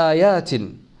 10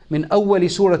 ayatin min awwali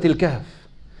surati al-kahf,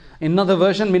 in another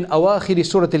version, min awakhiri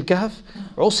surati al-kahf,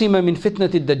 usima min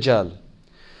fitnati ad-dajjal.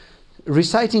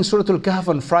 Reciting Surah Al-Kahf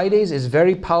on Fridays is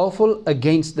very powerful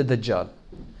against the Dajjal.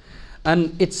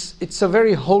 And it's a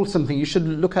very wholesome thing. You should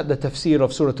look at the tafsir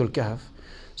of Surah Al-Kahf.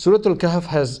 Surah Al-Kahf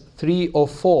has 3 or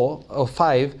 4 or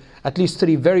 5, at least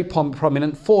 3 very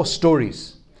prominent, 4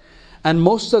 stories. And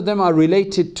most of them are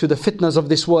related to the fitnas of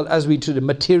this world, as we do the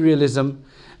materialism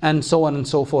and so on and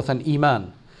so forth, and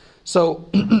Iman. So,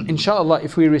 inshallah,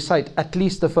 if we recite at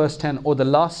least the first 10 or the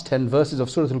last 10 verses of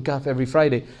Surah Al-Kahf every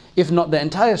Friday, if not the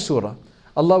entire surah,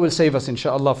 Allah will save us,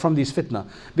 inshallah, from these fitna.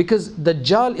 Because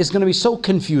Dajjal is going to be so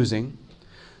confusing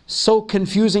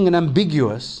and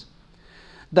ambiguous,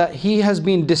 that he has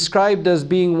been described as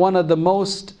being one of the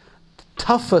most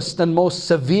toughest and most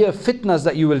severe fitnas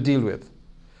that you will deal with.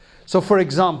 So, for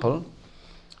example,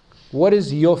 what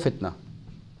is your fitna?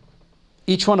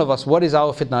 Each one of us, what is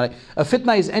our fitna? A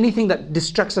fitna is anything that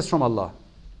distracts us from Allah.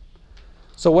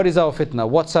 So what is our fitna?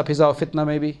 WhatsApp is our fitna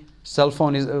maybe.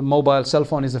 Mobile cell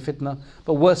phone is a fitna.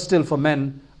 But worse still for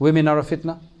men, women are a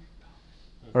fitna.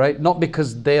 Right? Not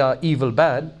because they are evil,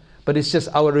 bad, but it's just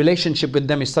our relationship with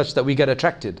them is such that we get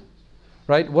attracted.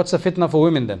 Right? What's a fitna for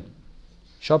women then?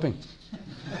 Shopping.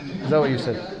 Is that what you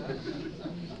said?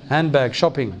 Handbag,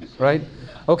 shopping, right?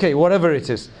 Okay, whatever it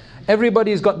is.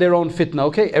 Everybody's got their own fitna,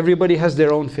 okay? Everybody has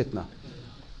their own fitna.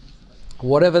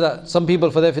 Whatever that, some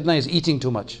people for their fitna is eating too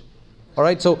much.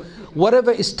 Alright, so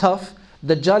whatever is tough,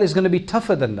 Dajjal is going to be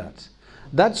tougher than that.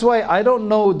 That's why I don't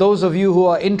know those of you who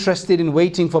are interested in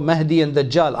waiting for Mahdi and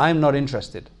Dajjal. I'm not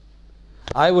interested.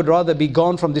 I would rather be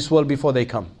gone from this world before they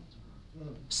come.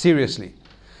 Seriously.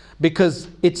 Because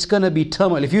it's going to be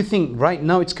turmoil. If you think right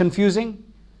now it's confusing,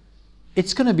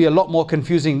 it's going to be a lot more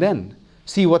confusing then.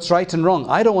 See what's right and wrong.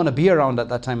 I don't want to be around at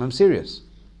that time. I'm serious.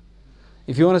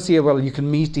 If you want to see, well, you can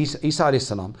meet Isa alayhi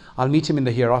salam. I'll meet him in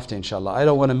the hereafter, inshallah. I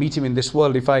don't want to meet him in this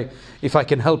world if I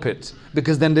can help it.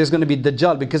 Because then there's going to be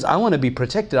Dajjal. Because I want to be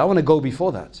protected. I want to go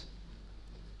before that.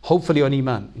 Hopefully on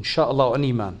Iman. Inshallah on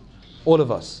Iman. All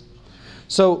of us.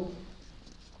 So,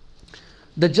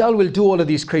 Dajjal will do all of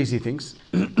these crazy things.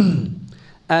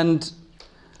 And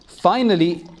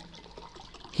finally,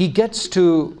 he gets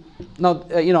to... Now,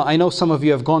 I know some of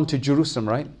you have gone to Jerusalem,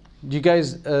 right? You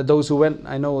guys, those who went,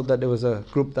 I know that there was a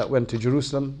group that went to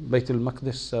Jerusalem, Bayt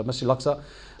al-Maqdis, Masjid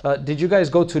al-Aqsa. Did you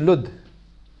guys go to Lud?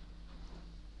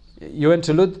 You went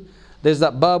to Lud? There's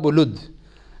that Babu Lud.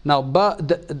 Now,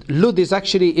 Lud is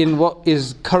actually in what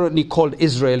is currently called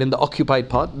Israel, in the occupied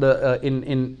part,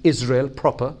 in Israel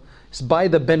proper. It's by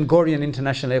the Ben Gurion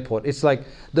International Airport. It's like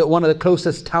one of the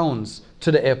closest towns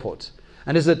to the airport.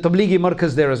 And there's a Tablighi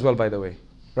Markaz there as well, by the way.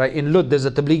 Right, in Lud there's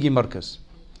a Tablighi Markaz.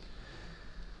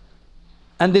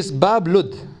 And this Bab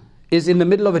Lud is in the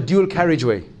middle of a dual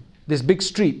carriageway. This big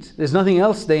street. There's nothing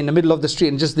else there in the middle of the street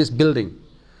and just this building.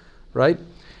 Right?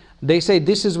 They say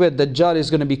this is where Dajjal is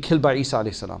going to be killed by Isa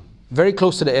alayhi salam. Very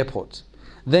close to the airport.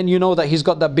 Then you know that he's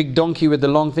got that big donkey with the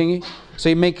long thingy.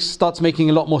 So he starts making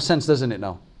a lot more sense, doesn't it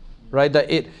now?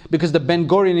 Right? Because the Ben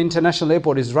Gurion International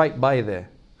Airport is right by there.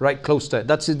 Right close to it.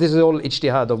 This is all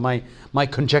ijtihad of my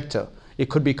conjecture. It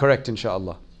could be correct,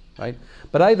 inshallah. Right?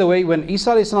 But either way, when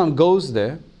Isa alayhi salam goes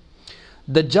there,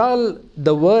 Dajjal,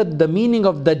 the meaning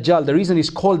of Dajjal, the reason he's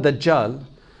called Dajjal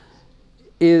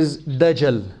is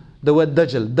Dajjal. The word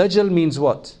Dajjal. Dajjal means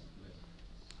what?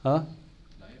 Huh?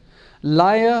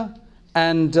 Liar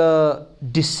and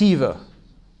deceiver.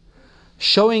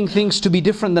 Showing things to be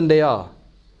different than they are.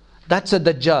 That's a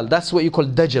Dajjal. That's what you call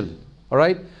Dajjal.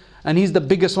 Alright? And he's the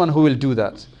biggest one who will do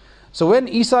that. So when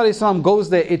Isa alayhi salam goes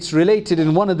there, it's related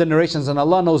in one of the narrations, and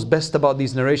Allah knows best about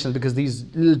these narrations because these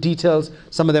little details,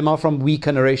 some of them are from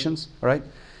weaker narrations, right?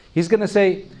 He's going to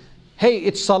say, hey,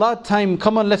 it's salat time,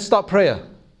 come on, let's start prayer.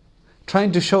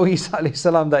 Trying to show Isa alayhi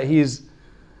salam that he is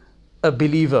a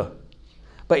believer.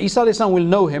 But Isa alayhi salam will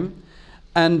know him,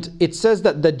 And it says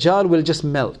that Dajjal will just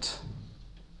melt.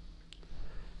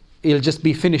 It'll just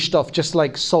be finished off, just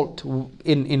like salt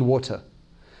in water.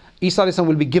 Isa alayhi salam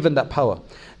will be given that power.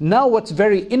 Now what's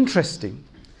very interesting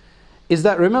is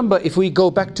that, remember, if we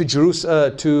go back to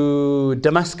to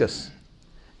Damascus,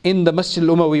 in the Masjid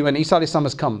al-Umawi, when Isa alayhi salam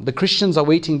has come, the Christians are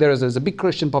waiting there. There's a big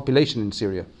Christian population in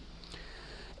Syria.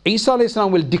 Isa alayhi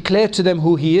salam will declare to them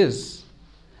who he is,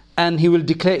 and he will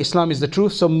declare Islam is the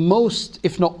truth. So most,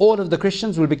 if not all, of the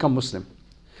Christians will become Muslim.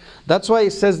 That's why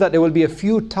it says that there will be a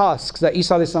few tasks that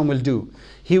Isa alayhi salam will do.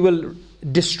 He will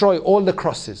destroy all the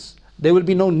crosses. There will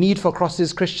be no need for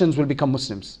crosses. Christians will become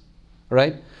Muslims.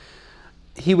 Right?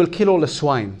 He will kill all the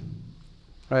swine.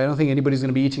 Right? I don't think anybody's going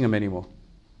to be eating them anymore.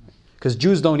 Because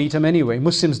Jews don't eat them anyway.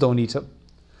 Muslims don't eat them.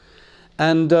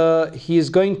 And he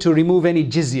is going to remove any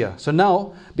jizya. So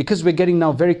now, because we're getting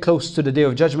now very close to the Day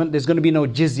of Judgment, there's going to be no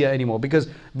jizya anymore. Because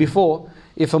before,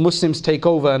 if a Muslims take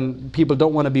over and people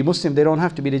don't want to be Muslim, they don't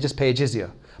have to be, they just pay a jizya.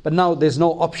 But now there's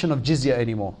no option of jizya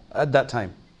anymore at that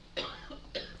time.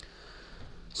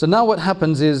 So now what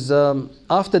happens is,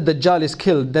 after Dajjal is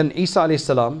killed, then Isa alayhi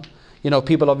salam,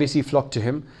 people obviously flock to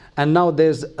him. And now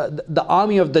there's the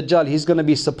army of Dajjal. He's going to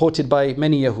be supported by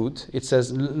many Yahud. It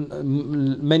says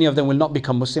many of them will not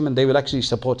become Muslim and they will actually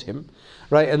support him.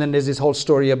 Right? And then there's this whole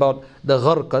story about the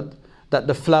gharqad, that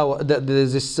the flower, that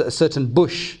there's this certain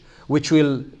bush which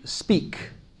will speak.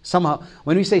 Somehow,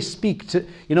 when we say speak,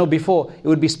 before it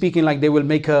would be speaking like they will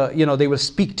make they will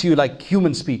speak to you like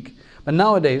humans speak. But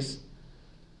nowadays,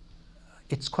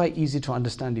 it's quite easy to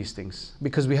understand these things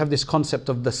because we have this concept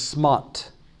of the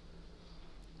smart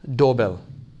doorbell,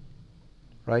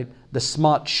 right? The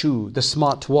smart shoe, the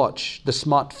smart watch, the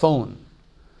smart phone,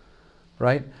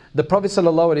 right? The Prophet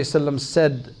ﷺ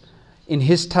said in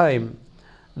his time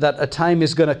that a time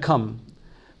is going to come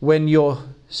when your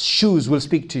shoes will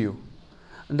speak to you.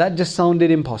 And that just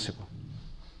sounded impossible,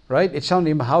 right? It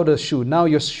sounded, how does shoe? Now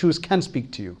your shoes can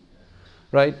speak to you,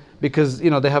 right? Because,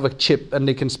 they have a chip and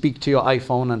they can speak to your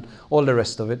iPhone and all the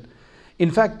rest of it.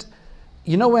 In fact,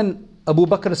 when Abu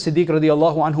Bakr as-Siddiq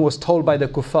radiallahu anhu was told by the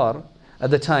kuffar at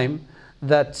the time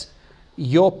that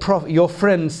your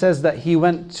friend says that he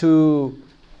went to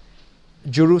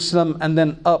Jerusalem and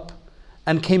then up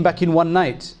and came back in one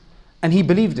night, and he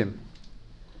believed him.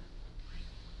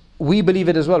 We believe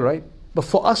it as well, right? But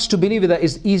for us to believe it, that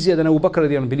is easier than Abu Bakr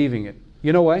radiallahu anhu believing it.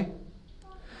 You know why?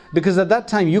 Because at that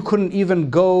time you couldn't even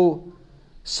go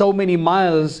so many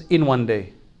miles in one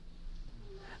day.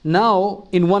 Now,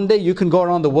 in one day, you can go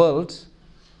around the world,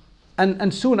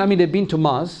 and soon, they've been to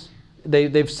Mars,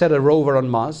 they've set a rover on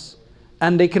Mars,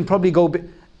 and they can probably go,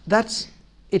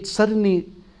 it's suddenly,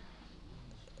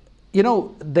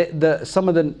 some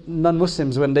of the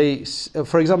non-Muslims, when they,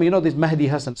 for example, this Mahdi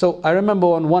Hassan. So I remember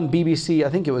on one BBC,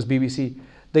 I think it was BBC,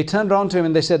 they turned around to him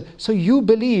and they said, so you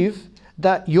believe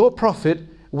that your prophet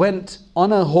went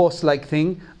on a horse-like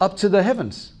thing up to the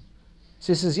heavens?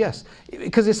 So he says yes,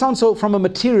 because it sounds so, from a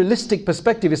materialistic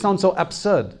perspective, it sounds so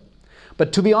absurd.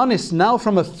 But to be honest, now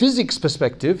from a physics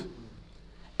perspective,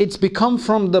 it's become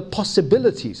from the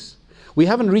possibilities. We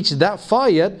haven't reached that far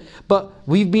yet, but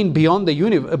we've been beyond the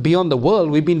universe, beyond the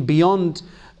world. We've been beyond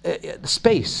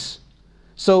space.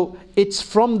 So it's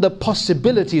from the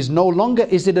possibilities. No longer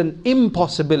is it an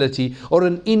impossibility or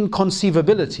an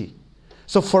inconceivability.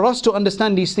 So for us to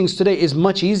understand these things today is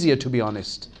much easier, to be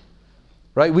honest.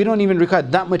 Right? We don't even require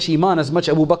that much iman as much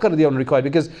Abu Bakr required,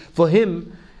 because for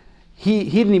him, he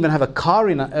didn't even have a car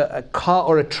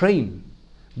or a train.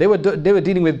 They were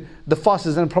dealing with the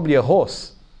fastest and probably a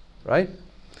horse, right?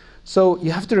 So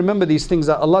you have to remember these things,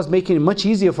 that Allah is making it much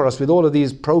easier for us with all of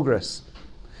these progress.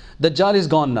 Dajjal is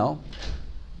gone now.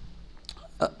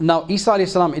 Now Isa alayhi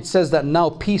salam, it says that now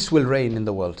peace will reign in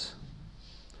the world.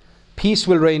 Peace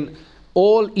will reign.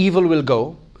 All evil will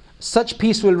go. Such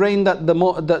peace will reign that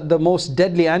the most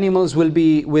deadly animals will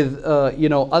be with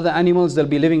other animals. They'll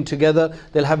be living together.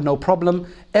 They'll have no problem.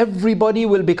 Everybody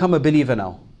will become a believer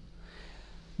now.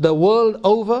 The world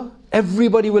over,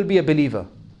 everybody will be a believer,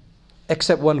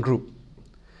 except one group.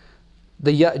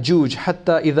 The Ya'juj,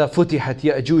 hatta idha futihat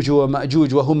Ya'juj wa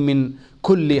Ma'juj wa hum min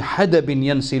kulli hadabin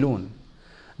yansilun.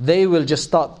 They will just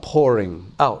start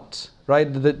pouring out. Right?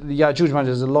 The Ya'juj,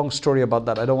 there's a long story about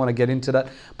that. I don't want to get into that.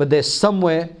 But there's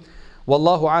somewhere,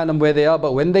 Wallahu a'lam where they are,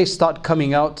 but when they start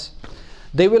coming out,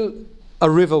 a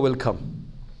river will come.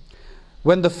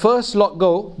 When the first lot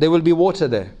go, there will be water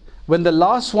there. When the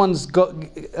last ones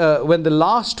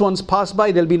pass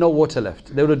by, there'll be no water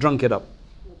left. They will have drunk it up.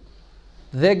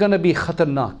 They're going to be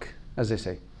khatarnak, as they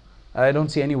say. I don't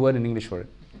see any word in English for it.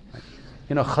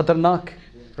 Khatarnak,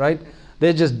 right?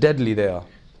 They're just deadly, they are.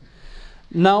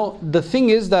 Now, the thing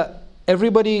is that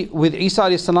everybody with Isa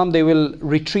alayhi salam, they will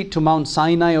retreat to Mount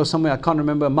Sinai or somewhere, I can't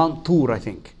remember, Mount Tur, I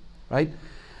think, right?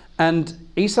 And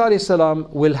Isa alayhi salam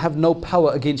will have no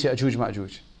power against Ya'juj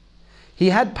Ma'juj. He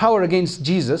had power against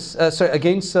against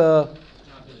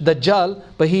Dajjal,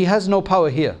 but he has no power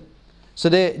here. So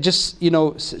they're just,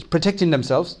 protecting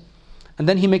themselves. And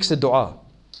then he makes a dua.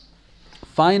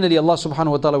 Finally, Allah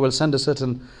subhanahu wa ta'ala will send a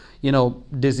certain,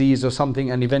 disease or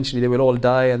something, and eventually they will all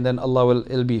die, and then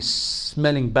it'll be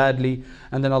smelling badly,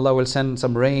 and then Allah will send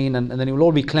some rain, and then it will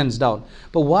all be cleansed out.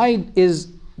 But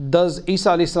does Isa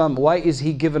alayhi salam, why is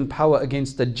he given power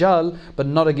against Dajjal, but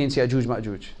not against Ya'juj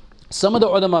Ma'juj? Some of the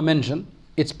ulama mention,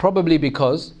 it's probably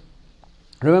because,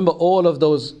 remember, all of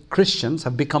those Christians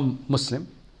have become Muslim.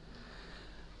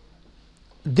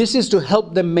 This is to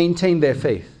help them maintain their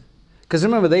faith. Because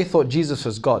remember, they thought Jesus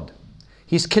was God.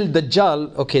 He's killed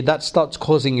Dajjal. Okay, that starts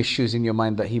causing issues in your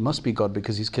mind that he must be God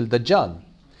because he's killed Dajjal.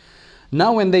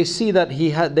 Now when they see that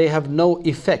they have no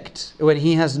effect, when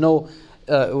he has no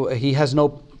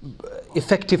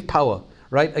effective power,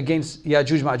 right, against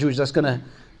Ya'juj Ma'juj, that's going to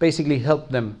basically help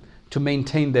them to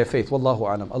maintain their faith. Wallahu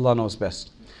alam, Allah knows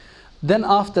best. Then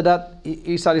after that,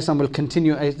 Isa alayhi salam will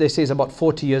continue. They say it's about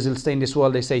 40 years he'll stay in this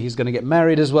world. They say he's going to get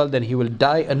married as well. Then he will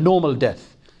die a normal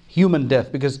death, human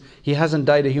death, because he hasn't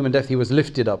died a human death. He was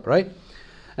lifted up, right?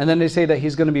 And then they say that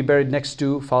he's going to be buried next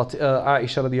to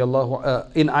Aisha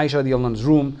radiallahu in Aisha radiallahu anha's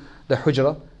room, the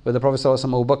Hujra, where the Prophet sallallahu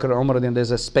alaihi wasallam, Abu Bakr, Umar, then there's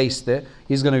a space there.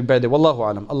 He's going to be buried there. Wallahu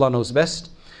alam, Allah knows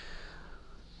best.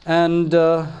 And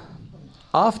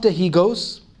after he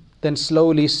goes, then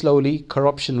slowly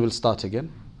corruption will start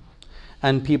again.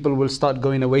 And people will start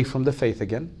going away from the faith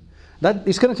again. That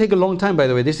it's going to take a long time, by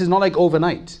the way. This is not like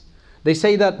overnight. They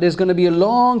say that there's going to be a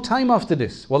long time after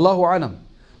this. Wallahu alam.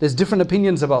 There's different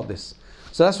opinions about this.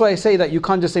 So that's why I say that you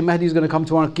can't just say Mahdi is going to come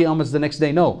tomorrow, Qiyamah's the next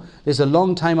day. No, there's a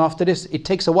long time after this. It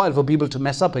takes a while for people to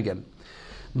mess up again.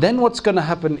 Then what's going to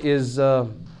happen is,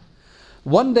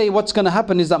 one day what's going to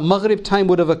happen is that Maghrib time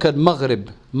would have occurred.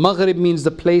 Maghrib means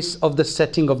the place of the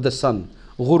setting of the sun.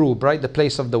 Ghurub, right? The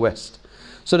place of the west.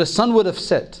 So the sun would have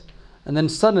set, and then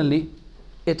suddenly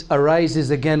it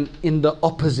arises again in the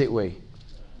opposite way.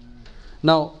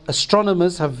 Now,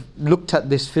 astronomers have looked at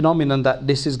this phenomenon that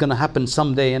this is going to happen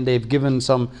someday, and they've given it's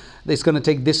going to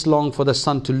take this long for the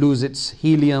sun to lose its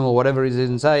helium or whatever is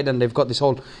inside, and they've got this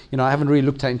whole, I haven't really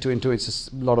looked into it, it's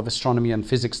a lot of astronomy and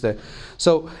physics there.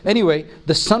 So anyway,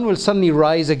 the sun will suddenly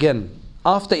rise again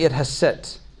after it has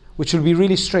set, which will be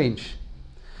really strange.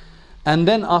 And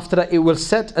then after that it will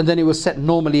set, and then it will set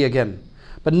normally again.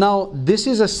 But now this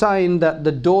is a sign that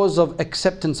the doors of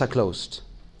acceptance are closed.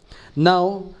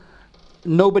 Now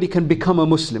nobody can become a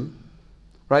Muslim,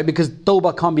 right? Because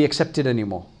tawbah can't be accepted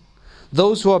anymore.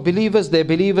 Those who are believers, they're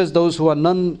believers. Those who are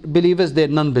non-believers, they're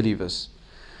non-believers.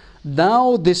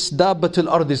 Now this dabbatul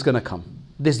ard is going to come.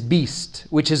 This beast,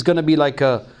 which is going to be like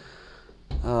a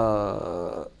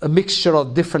mixture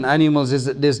of different animals.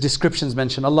 There's descriptions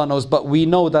mentioned, Allah knows, but we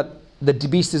know that the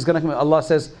beast is going to come. Allah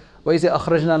says, وَإِذَا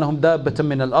أَخْرَجْنَا لَهُمْ دَابَّةً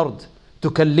مِّنَ الْأَرْضِ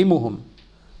تُكَلِّمُهُم,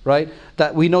 right?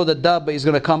 That we know that Dabba is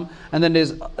going to come, and then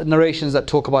there's narrations that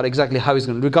talk about exactly how he's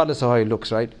going to, regardless of how he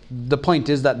looks, right? The point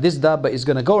is that this Dabba is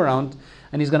going to go around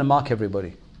and he's going to mark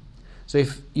everybody. So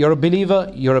if you're a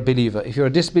believer, you're a believer. If you're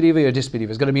a disbeliever, you're a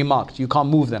disbeliever. It's going to be marked. You can't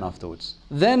move then afterwards.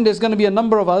 Then there's going to be a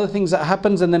number of other things that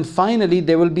happens, and then finally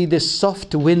there will be this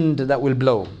soft wind that will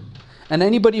blow. And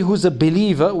anybody who's a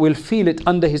believer will feel it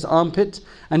under his armpit,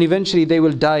 and eventually they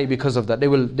will die because of that. They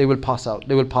will pass out.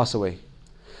 They will pass away.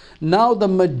 Now the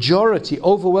majority,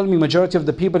 overwhelming majority of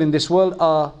the people in this world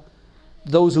are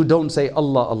those who don't say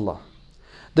Allah, Allah.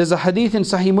 There's a hadith in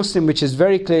Sahih Muslim which is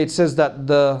very clear. It says that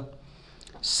the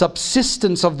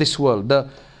subsistence of this world,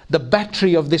 the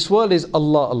battery of this world is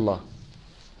Allah, Allah.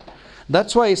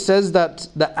 That's why it says that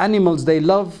the animals, they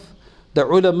love the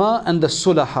ulama and the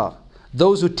sulaha.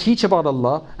 Those who teach about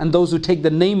Allah and those who take the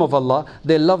name of Allah,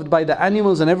 they're loved by the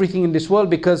animals and everything in this world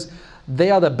because they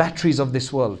are the batteries of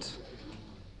this world.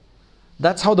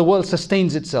 That's how the world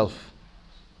sustains itself.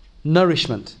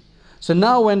 Nourishment. So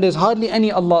now when there's hardly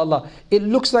any Allah, Allah, it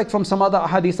looks like from some other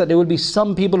hadith that there will be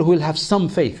some people who will have some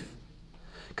faith.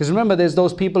 Because remember, there's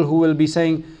those people who will be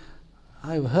saying,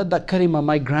 I've heard that kalima,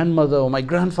 my grandmother or my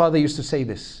grandfather used to say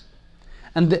this.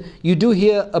 And you do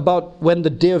hear about when the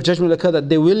day of judgment will occur that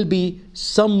there will be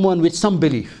someone with some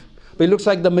belief. But it looks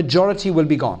like the majority will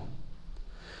be gone.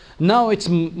 Now it's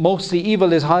mostly evil.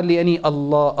 There's hardly any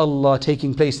Allah, Allah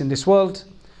taking place in this world.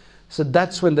 So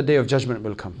that's when the day of judgment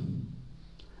will come.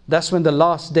 That's when the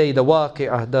last day, the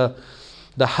waqi'ah,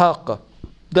 the haqqa,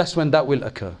 that's when that will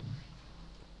occur.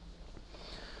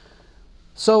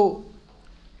 So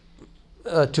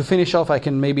To finish off, I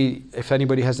can maybe, if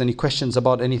anybody has any questions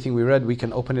about anything we read, we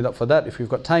can open it up for that if we've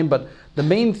got time. But the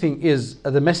main thing is,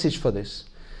 the message for this,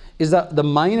 is that the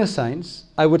minor signs,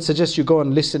 I would suggest you go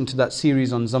and listen to that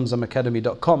series on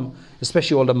zamzamacademy.com,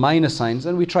 especially all the minor signs,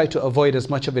 and we try to avoid as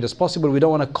much of it as possible. We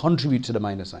don't want to contribute to the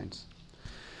minor signs.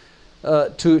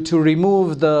 To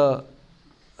remove the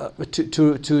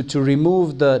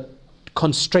remove the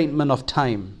constraintment of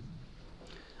time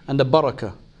and the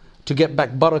barakah. To get back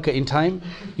barakah in time,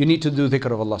 you need to do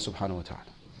dhikr of Allah subhanahu wa ta'ala.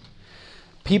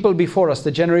 People before us,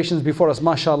 the generations before us,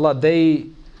 mashallah, they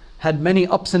had many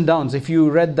ups and downs. If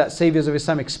you read that Saviors of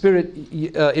Islamic Spirit,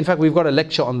 in fact, we've got a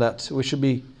lecture on that, which should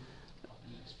be,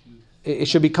 it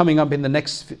should be coming up in the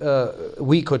next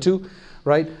week or two,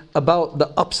 right? About the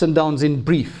ups and downs in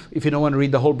brief, if you don't want to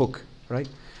read the whole book, right?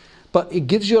 But it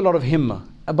gives you a lot of himmah.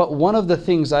 But one of the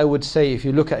things I would say, if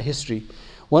you look at history,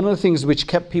 one of the things which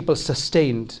kept people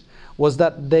sustained was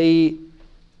that they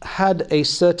had a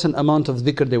certain amount of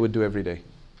dhikr they would do every day.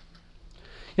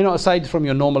 You know, aside from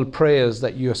your normal prayers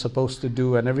that you're supposed to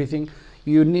do and everything,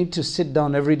 you need to sit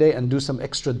down every day and do some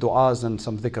extra du'as and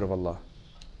some dhikr of Allah.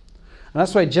 And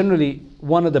that's why generally,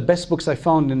 one of the best books I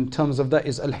found in terms of that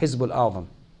is Al-Hizb Al-A'zam.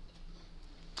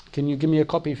 Can you give me a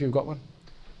copy if you've got one?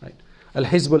 Right.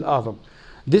 Al-Hizb Al-A'zam.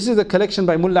 This is a collection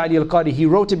by Mullah Ali Al-Qari. He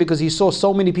wrote it because he saw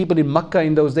so many people in Makkah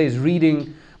in those days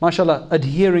reading, mashallah,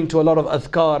 adhering to a lot of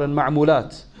adhkar and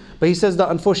ma'mulat. But he says that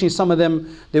unfortunately some of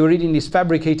them, they were reading these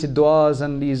fabricated du'as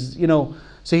and these, you know.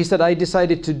 So he said, I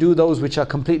decided to do those which are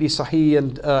completely sahih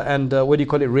and what do you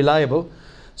call it, reliable.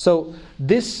 So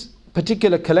this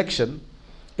particular collection,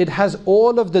 it has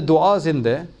all of the du'as in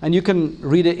there, and you can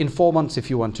read it in 4 months if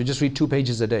you want to. Just read 2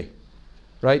 pages a day,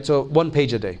 right? So 1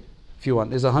 page a day if you want.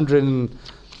 There's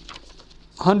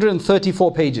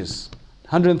 134 pages.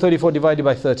 134 divided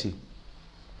by 30.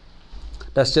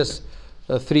 That's just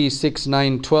 3, 6,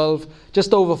 9, 12,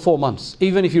 just over 4 months.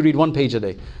 Even if you read 1 page a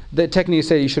day. They technically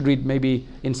say you should read maybe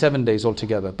in 7 days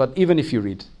altogether. But even if you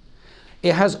read,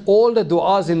 it has all the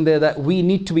du'as in there that we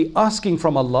need to be asking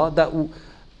from Allah, that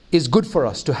is good for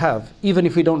us to have, even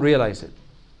if we don't realize it.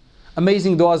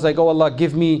 Amazing du'as like, oh Allah,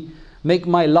 make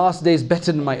my last days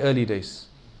better than my early days.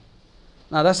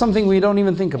 Now that's something we don't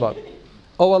even think about.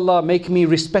 Oh Allah, make me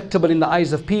respectable in the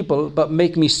eyes of people, but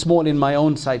make me small in my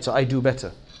own sight so I do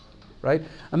better. Right?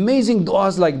 Amazing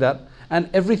du'as like that, and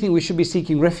everything we should be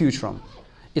seeking refuge from.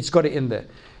 It's got it in there.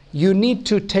 You need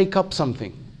to take up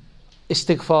something.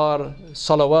 Istighfar,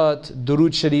 salawat,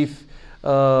 durood sharif,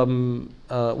 what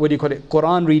do you call it?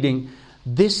 Quran reading.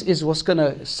 This is what's going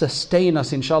to sustain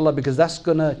us, inshallah, because that's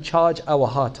going to charge our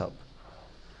heart up.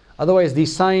 Otherwise,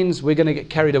 these signs, we're going to get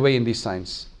carried away in these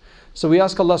signs. So we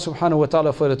ask Allah subhanahu wa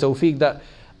ta'ala for the tawfiq that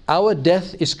our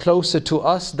death is closer to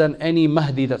us than any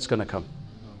Mahdi that's going to come.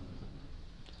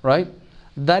 Right?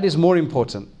 That is more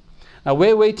important. Now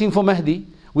we're waiting for Mahdi.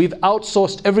 We've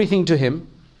outsourced everything to him.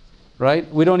 Right?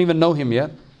 We don't even know him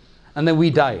yet. And then we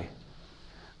die.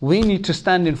 We need to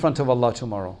stand in front of Allah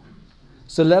tomorrow.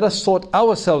 So let us sort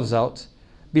ourselves out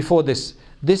before this.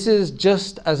 This is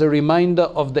just as a reminder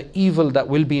of the evil that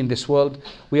will be in this world.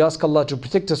 We ask Allah to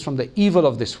protect us from the evil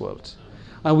of this world.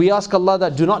 And we ask Allah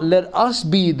that do not let us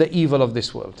be the evil of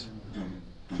this world.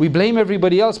 We blame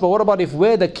everybody else, but what about if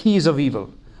we're the keys of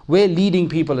evil? We're leading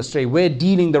people astray. We're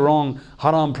dealing the wrong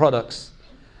haram products.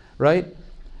 Right?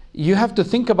 You have to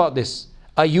think about this.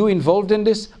 Are you involved in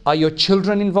this? Are your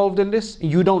children involved in this?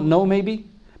 You don't know maybe,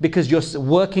 because you're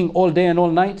working all day and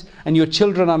all night, and your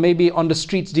children are maybe on the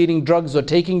streets dealing drugs or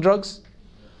taking drugs.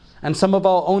 And some of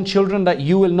our own children that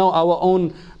you will know, our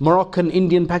own Moroccan,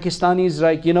 Indian, Pakistanis,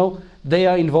 like, you know, they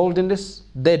are involved in this.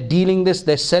 They're dealing this,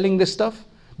 they're selling this stuff.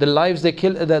 The lives they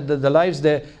kill, the lives,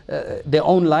 their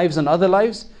own lives and other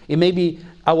lives. It may be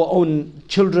our own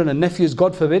children and nephews,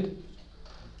 God forbid.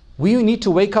 We need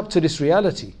to wake up to this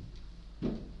reality.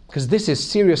 Because this is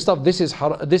serious stuff. This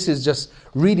is just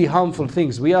really harmful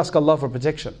things. We ask Allah for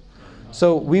protection.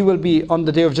 So we will be on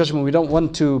the Day of Judgment. We don't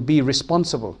want to be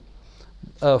responsible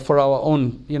for our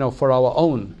own,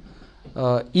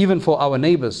 even for our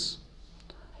neighbors.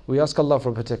 We ask Allah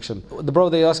for protection. The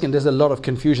brother they're asking, there's a lot of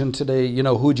confusion today. You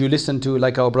know, who do you listen to?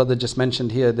 Like our brother just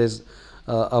mentioned here, there's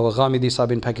our Ghamidi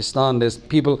Sahib in Pakistan. There's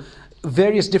people,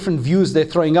 various different views they're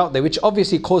throwing out there, which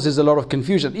obviously causes a lot of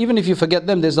confusion. Even if you forget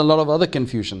them, there's a lot of other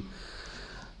confusion.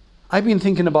 I've been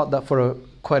thinking about that for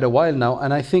quite a while now,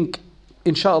 and I think,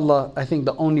 inshallah, I think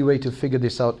the only way to figure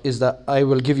this out is that I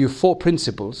will give you 4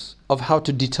 principles of how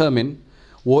to determine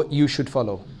what you should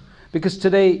follow. Because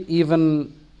today,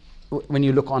 even when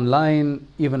you look online,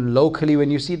 even locally,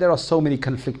 when you see, there are so many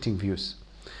conflicting views.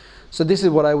 So this is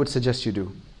what I would suggest you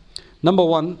do. Number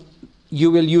 1, you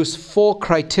will use 4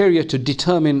 criteria to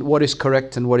determine what is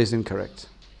correct and what is incorrect.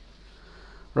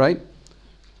 Right?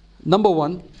 Number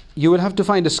 1, you will have to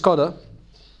find a scholar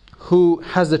who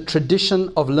has a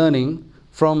tradition of learning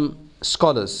from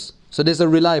scholars. So there's a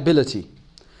reliability.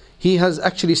 He has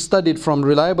actually studied from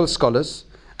reliable scholars,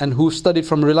 and who studied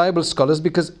from reliable scholars,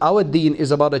 because our deen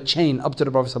is about a chain up to the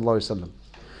Prophet ﷺ.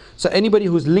 So anybody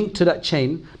who's linked to that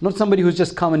chain, not somebody who's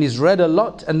just come and he's read a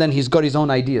lot and then he's got his own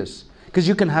ideas. Because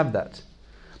you can have that.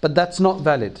 But that's not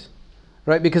valid.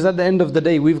 Right? Because at the end of the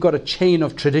day, we've got a chain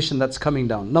of tradition that's coming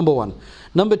down. Number 1.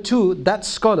 Number 2, that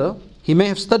scholar, he may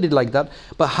have studied like that,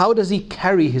 but how does he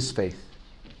carry his faith?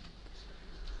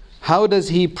 How does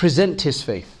he present his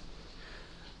faith?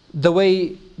 The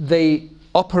way they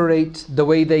operate, the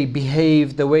way they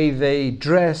behave, the way they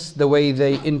dress, the way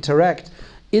they interact.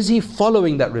 Is he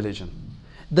following that religion?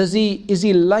 Is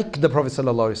he like the Prophet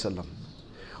ﷺ?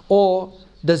 Or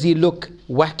does he look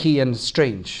wacky and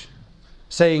strange,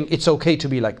 saying it's okay to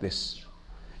be like this?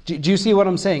 Do you see what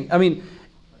I'm saying? I mean,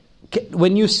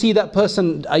 when you see that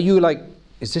person, are you like,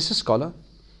 is this a scholar?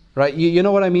 Right? You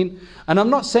know what I mean? And I'm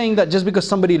not saying that just because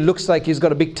somebody looks like he's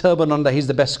got a big turban on that he's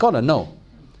the best scholar. No.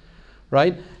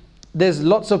 Right? There's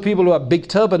lots of people who have big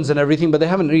turbans and everything, but they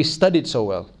haven't really studied so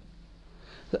well.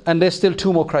 And there's still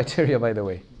 2 more criteria, by the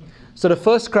way. So the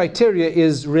first criteria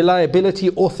is reliability,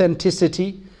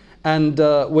 authenticity, and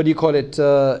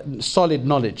solid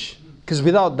knowledge. Because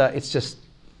without that, it's just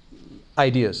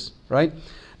ideas, right?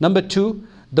 Number 2,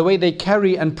 the way they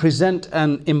carry and present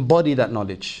and embody that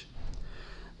knowledge.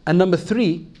 And number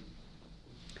 3,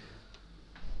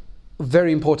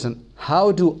 very important,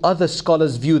 how do other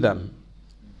scholars view them?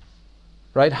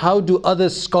 Right? How do other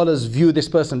scholars view this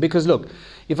person? Because look,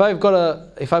 if I've got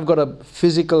a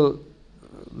physical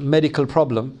medical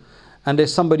problem and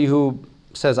there's somebody who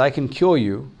says I can cure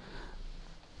you,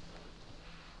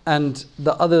 and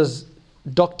the others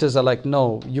doctors are like,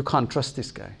 no, you can't trust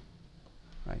this guy,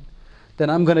 right? Then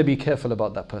I'm going to be careful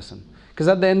about that person. Because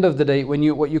at the end of the day, when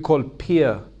what you call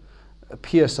peer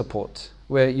support,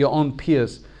 where your own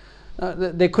peers,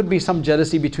 there could be some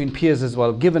jealousy between peers as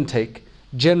well, give and take.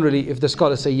 Generally, if the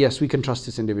scholars say, yes, we can trust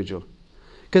this individual.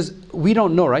 Because we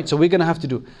don't know, right? So we're going to have to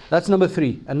do. That's number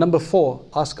 3. And number 4,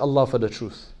 ask Allah for the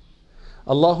truth.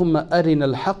 Allahumma arina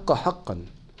al-haqqa haqqan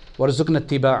warzuqna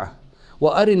ittiba'ah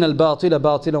wa arina al-batila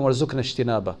batilan warzuqna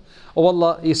ijtinaba. Oh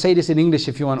Allah, you say this in English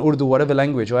if you want, Urdu, whatever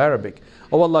language, or Arabic.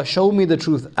 Oh Allah, show me the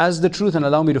truth as the truth and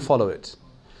allow me to follow it.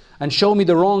 And show me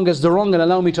the wrong as the wrong and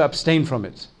allow me to abstain from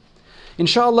it.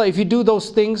 Inshallah, if you do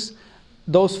those things,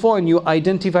 those 4, and you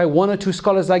identify 1 or 2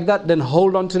 scholars like that, then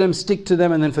hold on to them, stick to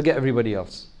them, and then forget everybody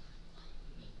else.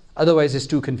 Otherwise, it's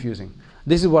too confusing.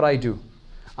 This is what I do.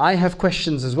 I have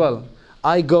questions as well.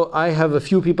 I have a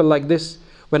few people like this.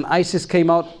 When ISIS came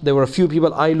out, there were a few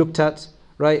people I looked at,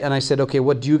 right? And I said, okay,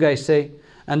 what do you guys say?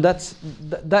 And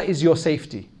that is your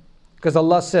safety. Because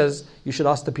Allah says, you should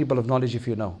ask the people of knowledge if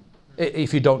you know.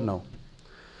 If you don't know.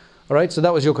 All right, so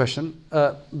that was your question.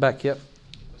 Back, yeah.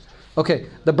 Okay,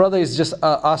 the brother is just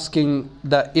asking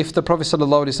that if the Prophet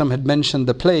ﷺ had mentioned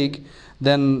the plague,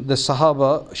 then the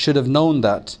Sahaba should have known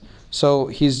that. So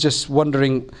he's just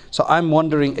wondering, so I'm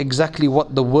wondering exactly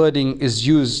what the wording is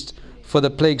used for the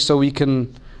plague, so we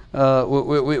can,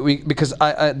 because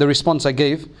the response I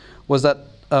gave was that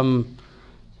the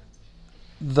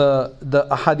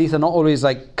ahadith are not always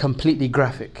like completely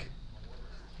graphic.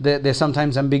 They're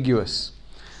sometimes ambiguous.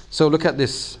 So look at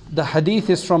this. The hadith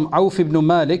is from Auf ibn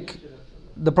Malik.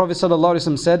 The Prophet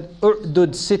ﷺ said, "U'dud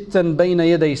sittan bayna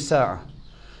yaday sa'a."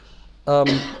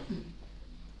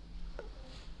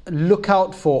 Look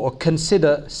out for or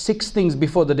consider 6 things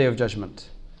before the Day of Judgment.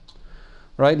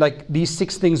 Right? Like these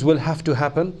 6 things will have to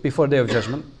happen before the Day of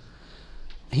Judgment.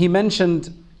 He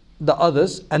mentioned the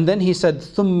others, and then he said,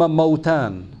 "Thumma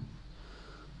mautan."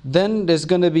 Then there's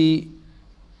going to be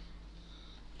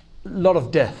a lot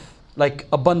of death, like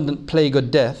abundant plague or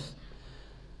death.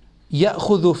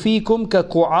 يَأْخُذُ فِيكُمْ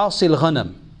كَقُعَاصِ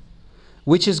الْغَنَمِ,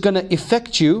 which is going to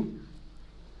affect you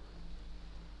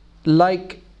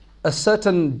like a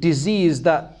certain disease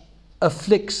that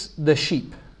afflicts the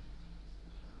sheep.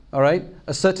 All right?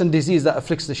 A certain disease that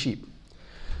afflicts the sheep.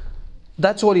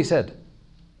 That's what he said.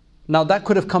 Now that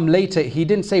could have come later. He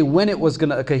didn't say when it was going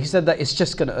to occur. He said that it's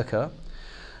just going to occur.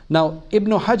 Now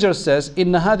Ibn Hajar says,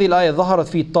 إِنَّ هَذِي الْآيَةِ ظَهَرَتْ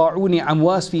فِي طَاعُونِ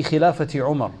عَمْوَاسِ فِي خِلَافَةِ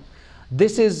عُمَرٍ.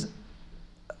 This is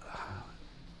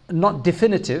not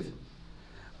definitive,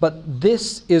 but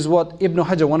this is what Ibn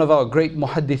Hajar, one of our great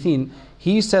muhaddithin,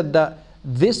 he said that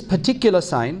this particular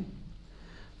sign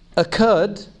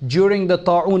occurred during the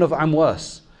ta'un of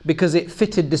Amwas because it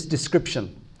fitted this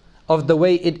description of the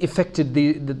way it affected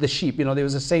the sheep. You know, there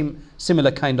was the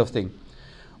similar kind of thing.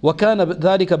 وَكَانَ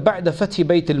ذَلِكَ بَعْدَ فَتْحِ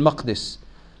بَيْتِ الْمَقْدِسِ.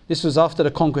 This was after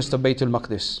the conquest of Bayt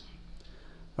al-Maqdis.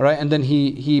 All right, and then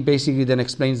he basically then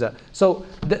explains that. So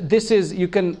this is, you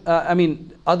can, I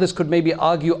mean, others could maybe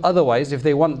argue otherwise if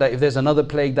they want that, if there's another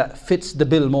plague that fits the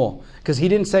bill more. Because he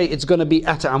didn't say it's going to be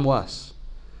Ata Amwas.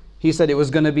 He said it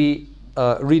was going to be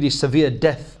a really severe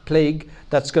death plague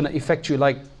that's going to affect you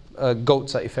like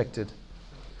goats are affected.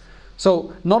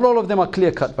 So not all of them are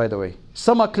clear cut, by the way.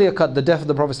 Some are clear cut, the death of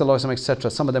the Prophet ﷺ, etc.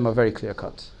 Some of them are very clear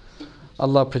cut.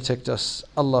 Allah protect us,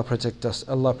 Allah protect us,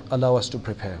 Allah allow us to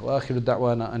prepare. Wa akhiru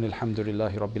da'wana anil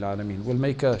hamdulillahi rabbil alameen. We'll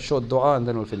make a short dua and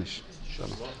then we'll finish.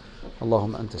 Inshallah.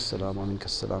 Allahumma anta as-salam wa minka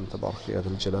as-salam tabarak ya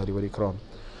dhal jalali wal ikram.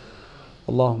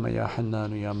 Allahumma ya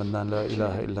hannanu ya mannan la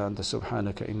ilaha illa anta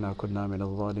subhanaka inna kunna min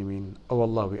al-zalimin. Oh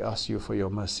Allah, we ask you for your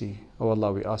mercy. Oh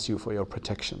Allah, we ask you for your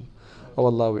protection. Oh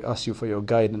Allah, we ask you for your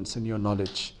guidance and your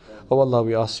knowledge. Oh Allah,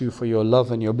 we ask you for your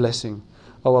love and your blessing.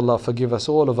 Oh Allah, forgive us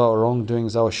all of our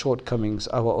wrongdoings, our shortcomings,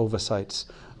 our oversights.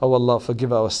 Oh Allah,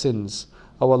 forgive our sins.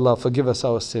 Oh Allah, forgive us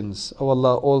our sins. Oh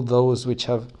Allah, all those which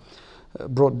have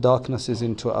brought darknesses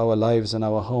into our lives and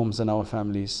our homes and our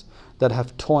families, that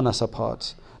have torn us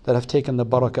apart, that have taken the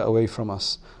barakah away from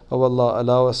us. Oh Allah,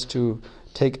 allow us to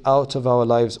take out of our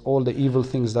lives all the evil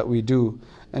things that we do,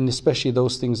 and especially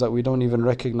those things that we don't even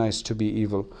recognize to be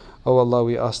evil. Oh Allah,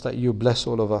 we ask that you bless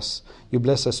all of us. You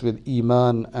bless us with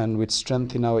iman and with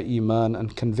strength in our iman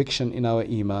and conviction in our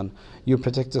iman. You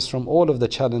protect us from all of the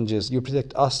challenges. You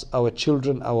protect us, our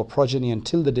children, our progeny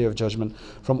until the day of judgment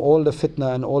from all the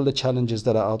fitna and all the challenges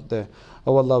that are out there.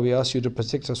 Oh Allah, we ask you to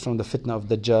protect us from the fitna of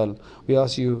Dajjal. We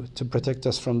ask you to protect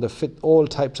us from all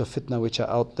types of fitna which are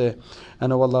out there.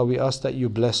 And oh Allah, we ask that you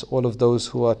bless all of those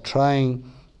who are trying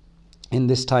in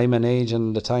this time and age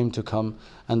and the time to come,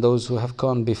 and those who have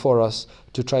gone before us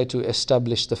to try to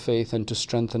establish the faith and to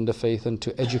strengthen the faith and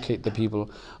to educate the people.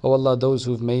 Oh Allah, those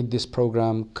who've made this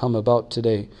program come about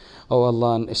today, oh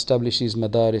Allah, and establish these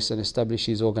madaris and establish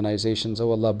these organizations,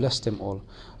 oh Allah, bless them all.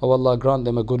 Oh Allah, grant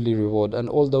them a goodly reward. And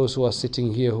all those who are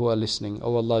sitting here who are listening,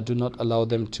 oh Allah, do not allow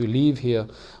them to leave here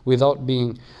without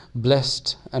being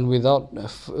blessed and without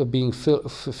being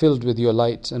filled with your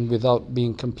light and without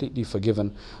being completely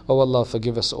forgiven. Oh Allah,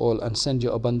 forgive us all and send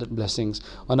your abundant blessings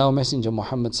on our Messenger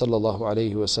Muhammad sallallahu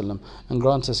alayhi wa sallam, and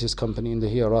grant us his company in the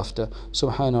hereafter.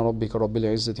 Subhana rabbika rabbil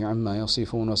izzati amma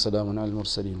yasifun wa salamun al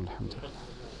mursaleen. Alhamdulillah.